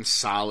Orton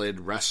solid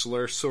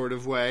wrestler sort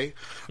of way.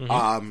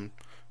 Mm-hmm.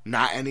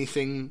 Not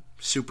anything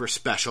super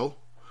special,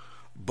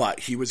 but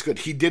he was good.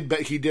 He did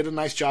a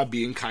nice job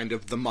being kind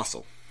of the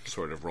muscle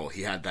sort of role.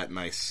 He had that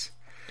nice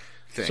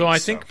thing. So I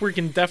think we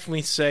can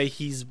definitely say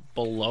he's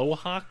below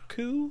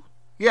Haku?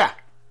 Yeah.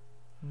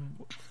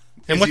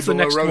 And what's the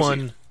next Rosie?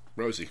 one?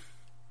 Rosie.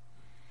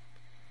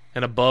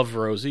 And above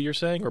Rosie, you're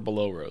saying, or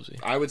below Rosie?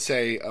 I would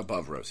say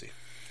above Rosie.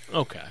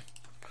 Okay.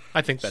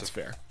 I think that's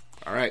fair.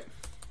 All right.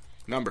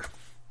 Number.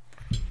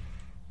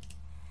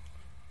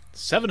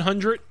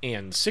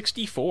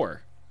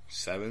 764.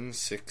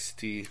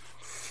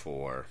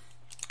 764.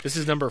 This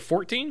is number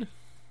 14?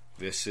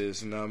 This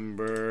is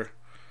number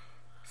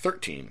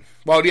 13.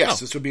 Well,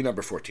 yes, This would be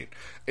number 14.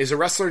 Is a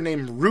wrestler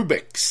named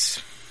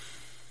Rubix.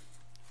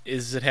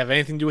 Does it have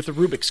anything to do with the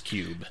Rubik's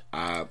Cube?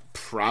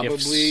 Probably.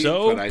 If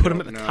so, but put him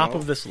at the top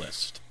of this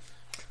list.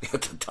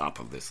 at the top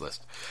of this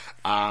list.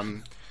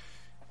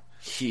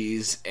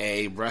 He's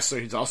a wrestler.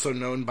 He's also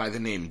known by the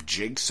name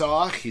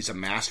Jigsaw. He's a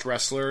masked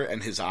wrestler,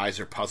 and his eyes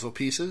are puzzle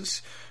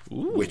pieces,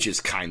 which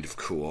is kind of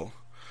cool.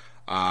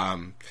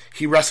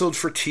 He wrestled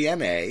for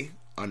TNA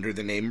under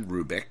the name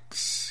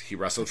Rubix. He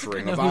wrestled for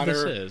Ring of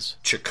Honor,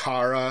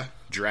 Chikara,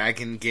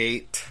 Dragon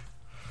Gate.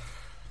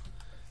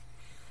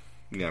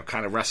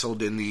 Kind of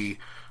wrestled in the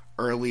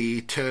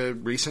early to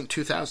recent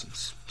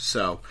 2000s.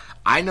 So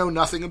I know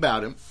nothing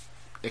about him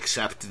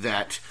except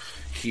that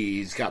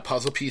he's got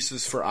puzzle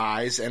pieces for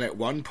eyes, and at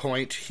one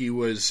point he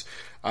was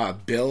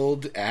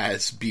billed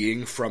as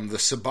being from the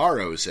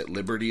Sabaros at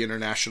Liberty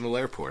International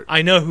Airport.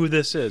 I know who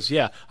this is.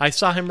 Yeah, I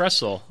saw him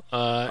wrestle.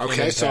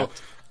 Okay, so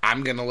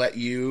I'm going to let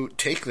you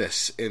take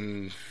this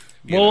in...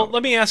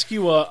 Let me ask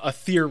you a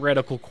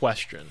theoretical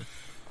question.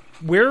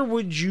 Where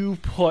would you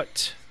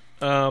put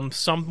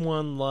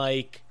someone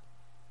like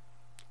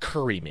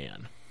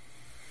Curryman?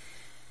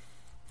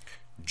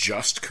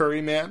 Just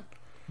Curryman?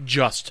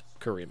 Just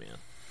Curryman.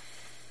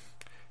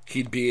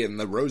 He'd be in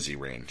the Rosie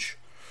range.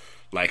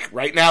 Like,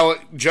 right now,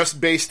 just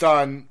based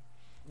on,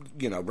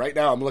 right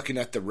now I'm looking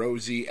at the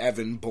Rosie,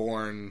 Evan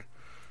Bourne,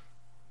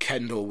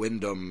 Kendall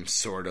Windham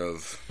sort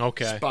of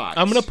spots.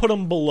 I'm going to put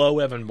him below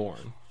Evan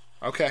Bourne.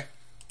 Okay.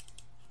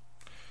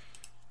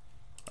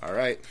 All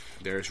right.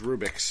 There's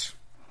Rubix.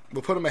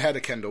 We'll put him ahead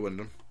of Kendall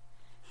Windham.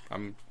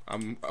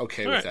 I'm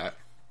okay with that.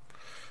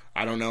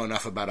 I don't know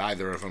enough about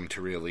either of them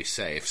to really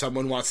say. If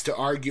someone wants to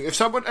argue, if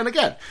someone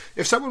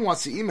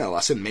wants to email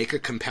us and make a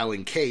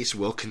compelling case,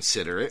 we'll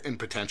consider it and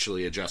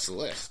potentially adjust the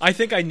list. I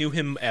think I knew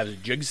him as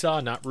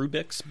Jigsaw, not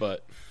Rubix,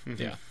 but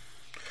yeah.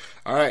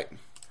 All right.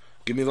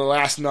 Give me the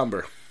last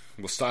number.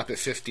 We'll stop at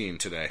 15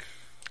 today.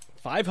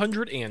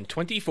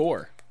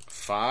 524.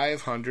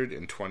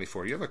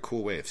 524. You have a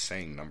cool way of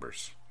saying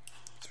numbers.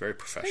 It's very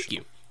professional. Thank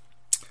you.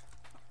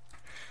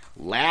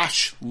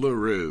 Lash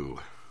LaRue.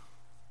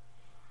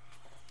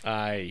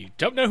 I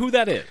don't know who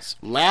that is.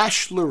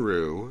 Lash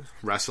LaRue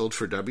wrestled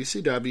for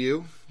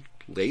WCW,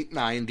 late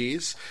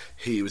 90s.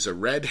 He was a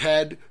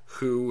redhead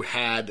who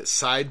had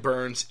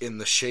sideburns in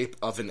the shape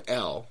of an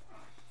L,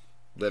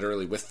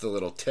 literally with the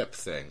little tip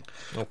thing.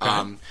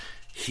 Okay.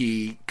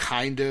 He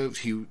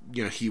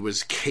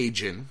was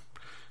Cajun.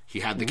 He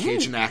had the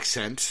Cajun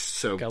accent,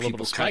 so got a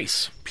little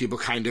spice. People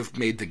kind of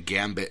made the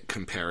Gambit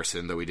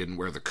comparison, though he didn't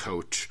wear the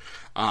coat.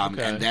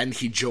 And then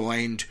he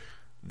joined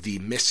the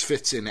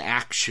Misfits in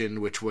Action,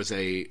 which was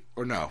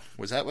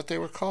was that what they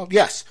were called?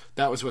 Yes,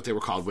 that was what they were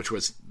called, which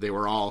was, they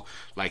were all,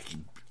 like,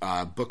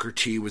 Booker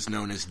T was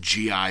known as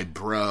G.I.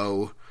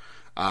 Bro.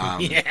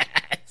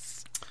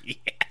 Yes.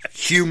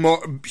 Hugh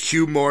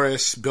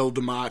Morris, Bill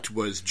DeMott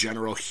was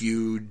General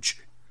Huge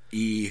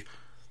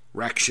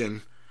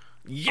Erection.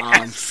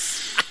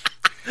 Yes.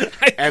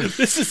 And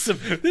this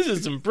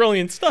is some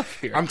brilliant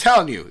stuff here. I'm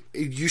telling you,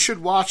 you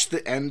should watch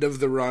the end of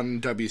the run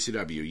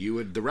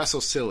WCW. The Wrestle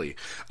Silly.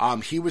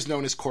 He was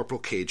known as Corporal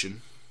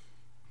Cajun.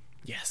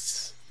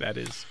 Yes, that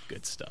is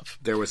good stuff.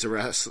 There was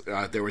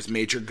there was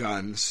Major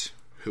Guns,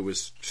 who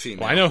was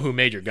female. Well, I know who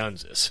Major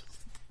Guns is.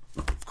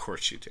 Of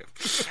course you do.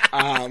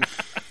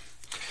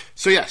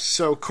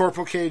 So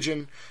Corporal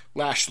Cajun,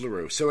 Lash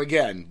LaRue. So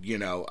again,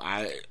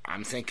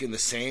 I'm thinking the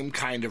same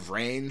kind of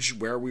range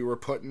where we were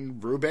putting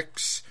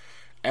Rubix,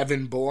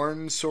 Evan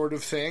Bourne sort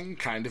of thing,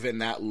 kind of in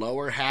that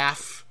lower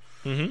half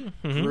group.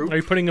 Are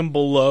you putting him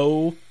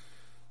below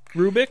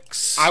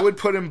Rubix? I would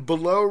put him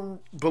below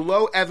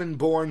Evan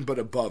Bourne, but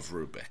above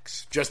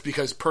Rubix, just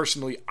because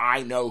personally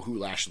I know who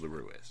Lash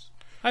LaRue is.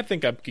 I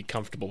think I'd be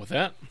comfortable with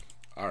that.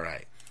 All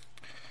right.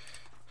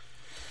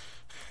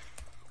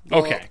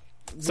 Well, okay.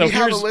 So we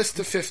have a list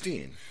of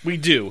 15. We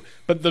do,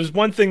 but there's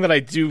one thing that I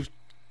do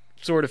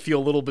sort of feel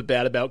a little bit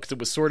bad about because it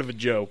was sort of a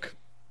joke.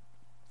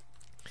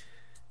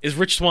 Is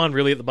Rich Swann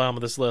really at the bottom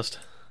of this list?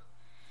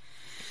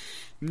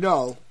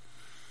 No.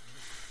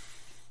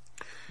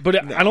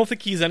 But no. I don't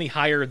think he's any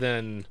higher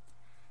than...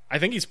 I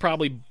think he's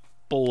probably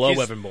below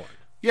Evan Bourne.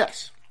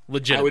 Yes.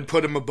 Legit. I would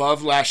put him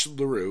above Lash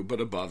LaRue, but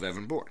above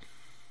Evan Bourne.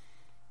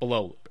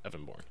 Below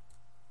Evan Bourne.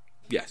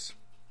 Yes.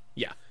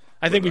 Yeah.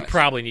 I think we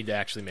probably need to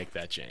actually make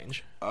that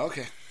change.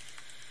 Okay.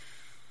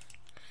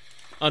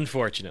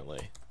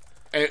 Unfortunately.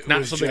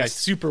 Not something I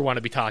super want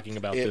to be talking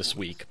about this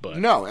week, but...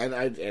 No,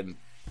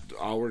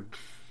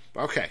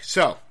 Okay,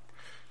 so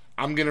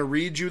I'm going to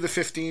read you the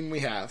 15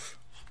 we have.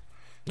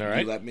 All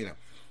right. You let me know.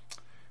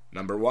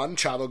 Number 1,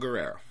 Chavo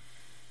Guerrero.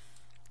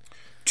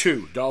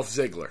 2, Dolph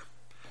Ziggler.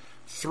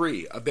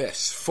 3,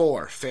 Abyss.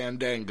 4,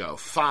 Fandango.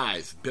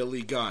 5,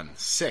 Billy Gunn.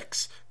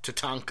 6,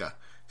 Tatanka.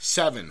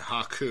 7,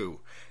 Haku.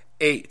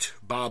 8,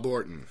 Bob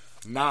Orton.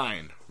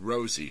 9,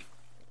 Rosie.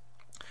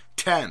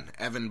 10,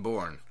 Evan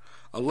Bourne.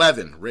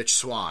 11, Rich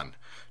Swann.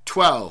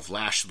 12,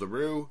 Lash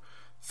LaRue.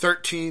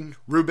 13,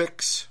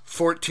 Rubix.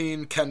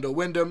 14, Kendall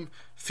Windham.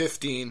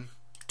 15,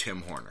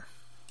 Tim Horner.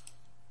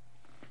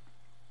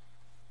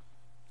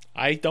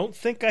 I don't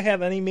think I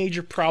have any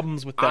major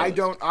problems with that. I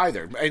don't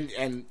either.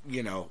 And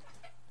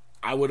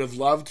I would have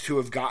loved to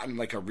have gotten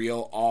like a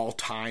real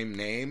all-time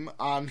name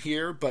on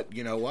here, but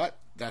you know what?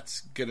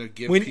 that's going to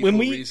give When people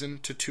we- reason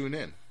to tune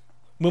in.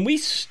 When we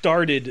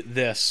started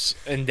this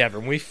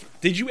endeavor,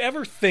 did you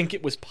ever think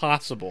it was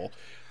possible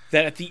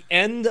that at the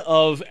end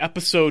of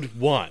episode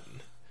 1,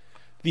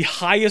 the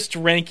highest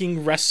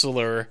ranking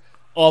wrestler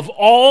of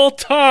all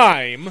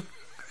time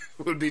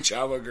Would be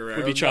Chavo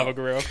Guerrero.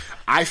 Guerrero?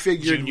 I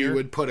figured Junior. we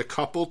would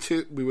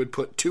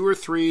put 2 or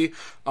 3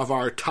 of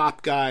our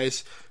top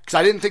guys, because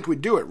I didn't think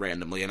we'd do it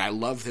randomly, and I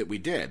love that we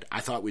did. I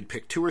thought we'd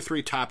pick 2 or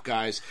 3 top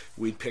guys,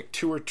 we'd pick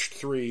 2 or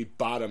 3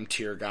 bottom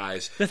tier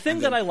guys. The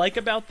thing that I like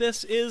about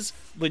this is,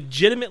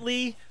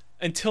 legitimately,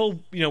 until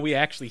we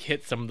actually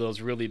hit some of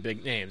those really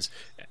big names,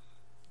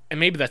 and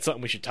maybe that's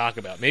something we should talk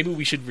about. Maybe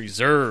we should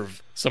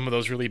reserve some of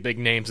those really big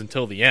names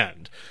until the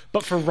end.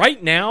 But for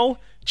right now,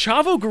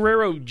 Chavo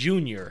Guerrero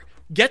Jr.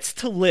 gets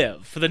to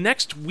live for the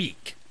next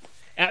week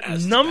at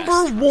As the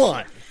number best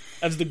 1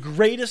 as the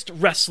greatest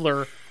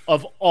wrestler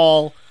of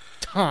all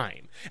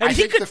time. And I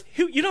he think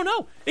could, you don't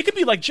know. It could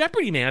be like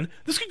Jeopardy, man.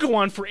 This could go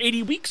on for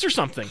 80 weeks or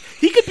something.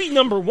 He could be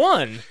number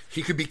 1.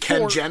 He could be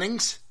Ken Or-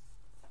 Jennings.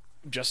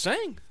 Just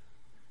saying.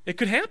 It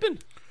could happen.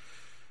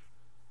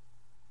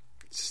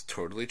 It's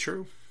totally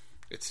true.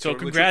 It's So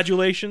totally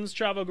congratulations,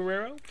 Chavo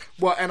Guerrero. true.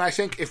 Well, and I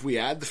think if we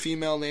add the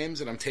female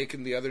names and I'm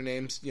taking the other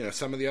names,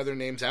 some of the other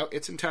names out,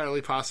 it's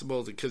entirely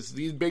possible because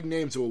these big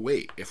names will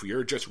wait. If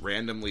you're just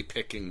randomly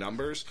picking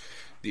numbers,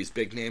 these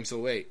big names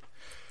will wait.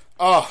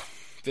 Oh,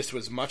 this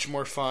was much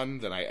more fun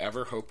than I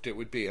ever hoped it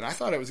would be. And I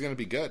thought it was going to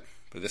be good,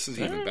 but this is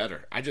even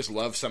better. I just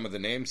love some of the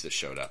names that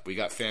showed up. We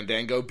got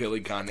Fandango, Billy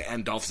Gunn,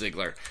 and Dolph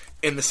Ziggler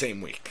in the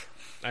same week.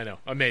 I know.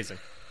 Amazing.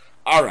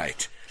 All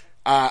right.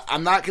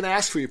 I'm not going to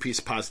ask for your piece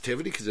of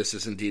positivity because this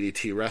isn't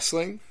DDT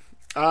Wrestling.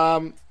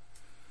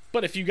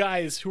 But if you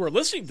guys who are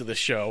listening to this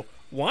show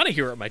want to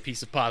hear what my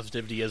piece of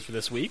positivity is for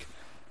this week,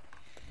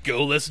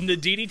 go listen to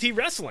DDT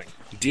Wrestling.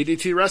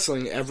 DDT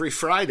Wrestling every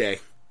Friday.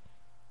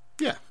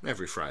 Yeah,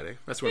 every Friday.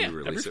 That's when we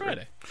release every it. Friday.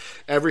 Right?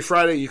 Every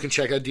Friday you can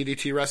check out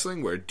DDT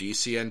Wrestling, where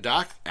DC and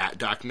Doc, at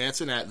Doc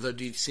Manson, at the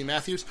DC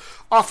Matthews,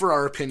 offer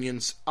our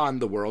opinions on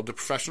the world of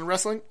professional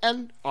wrestling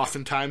and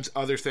oftentimes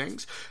other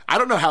things. I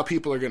don't know how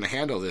people are going to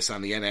handle this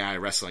on the NAI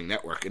Wrestling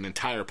Network, an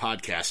entire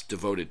podcast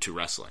devoted to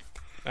wrestling.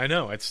 I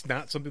know. It's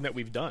not something that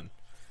we've done.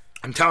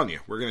 I'm telling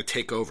you, we're going to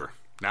take over.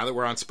 Now that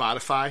we're on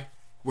Spotify,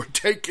 we're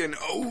taking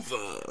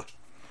over.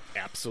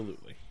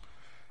 Absolutely.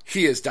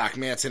 He is Doc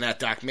Manson at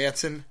Doc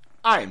Manson.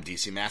 I am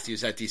DC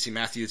Matthews at DC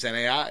Matthews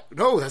NAI.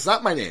 No, that's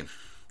not my name.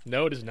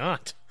 No, it is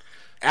not.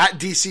 At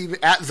the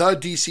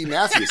DC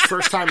Matthews.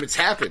 First time it's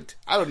happened.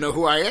 I don't know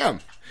who I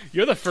am.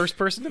 You're the first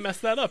person to mess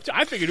that up.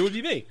 I figured it would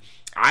be me.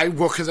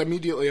 Because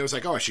immediately I was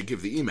like, I should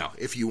give the email.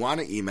 If you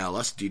want to email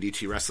us,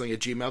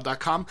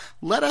 ddtwrestling@gmail.com,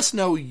 let us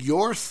know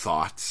your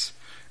thoughts.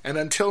 And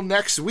until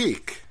next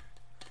week,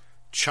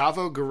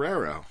 Chavo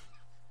Guerrero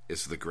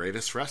is the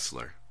greatest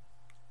wrestler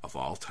of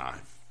all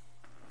time.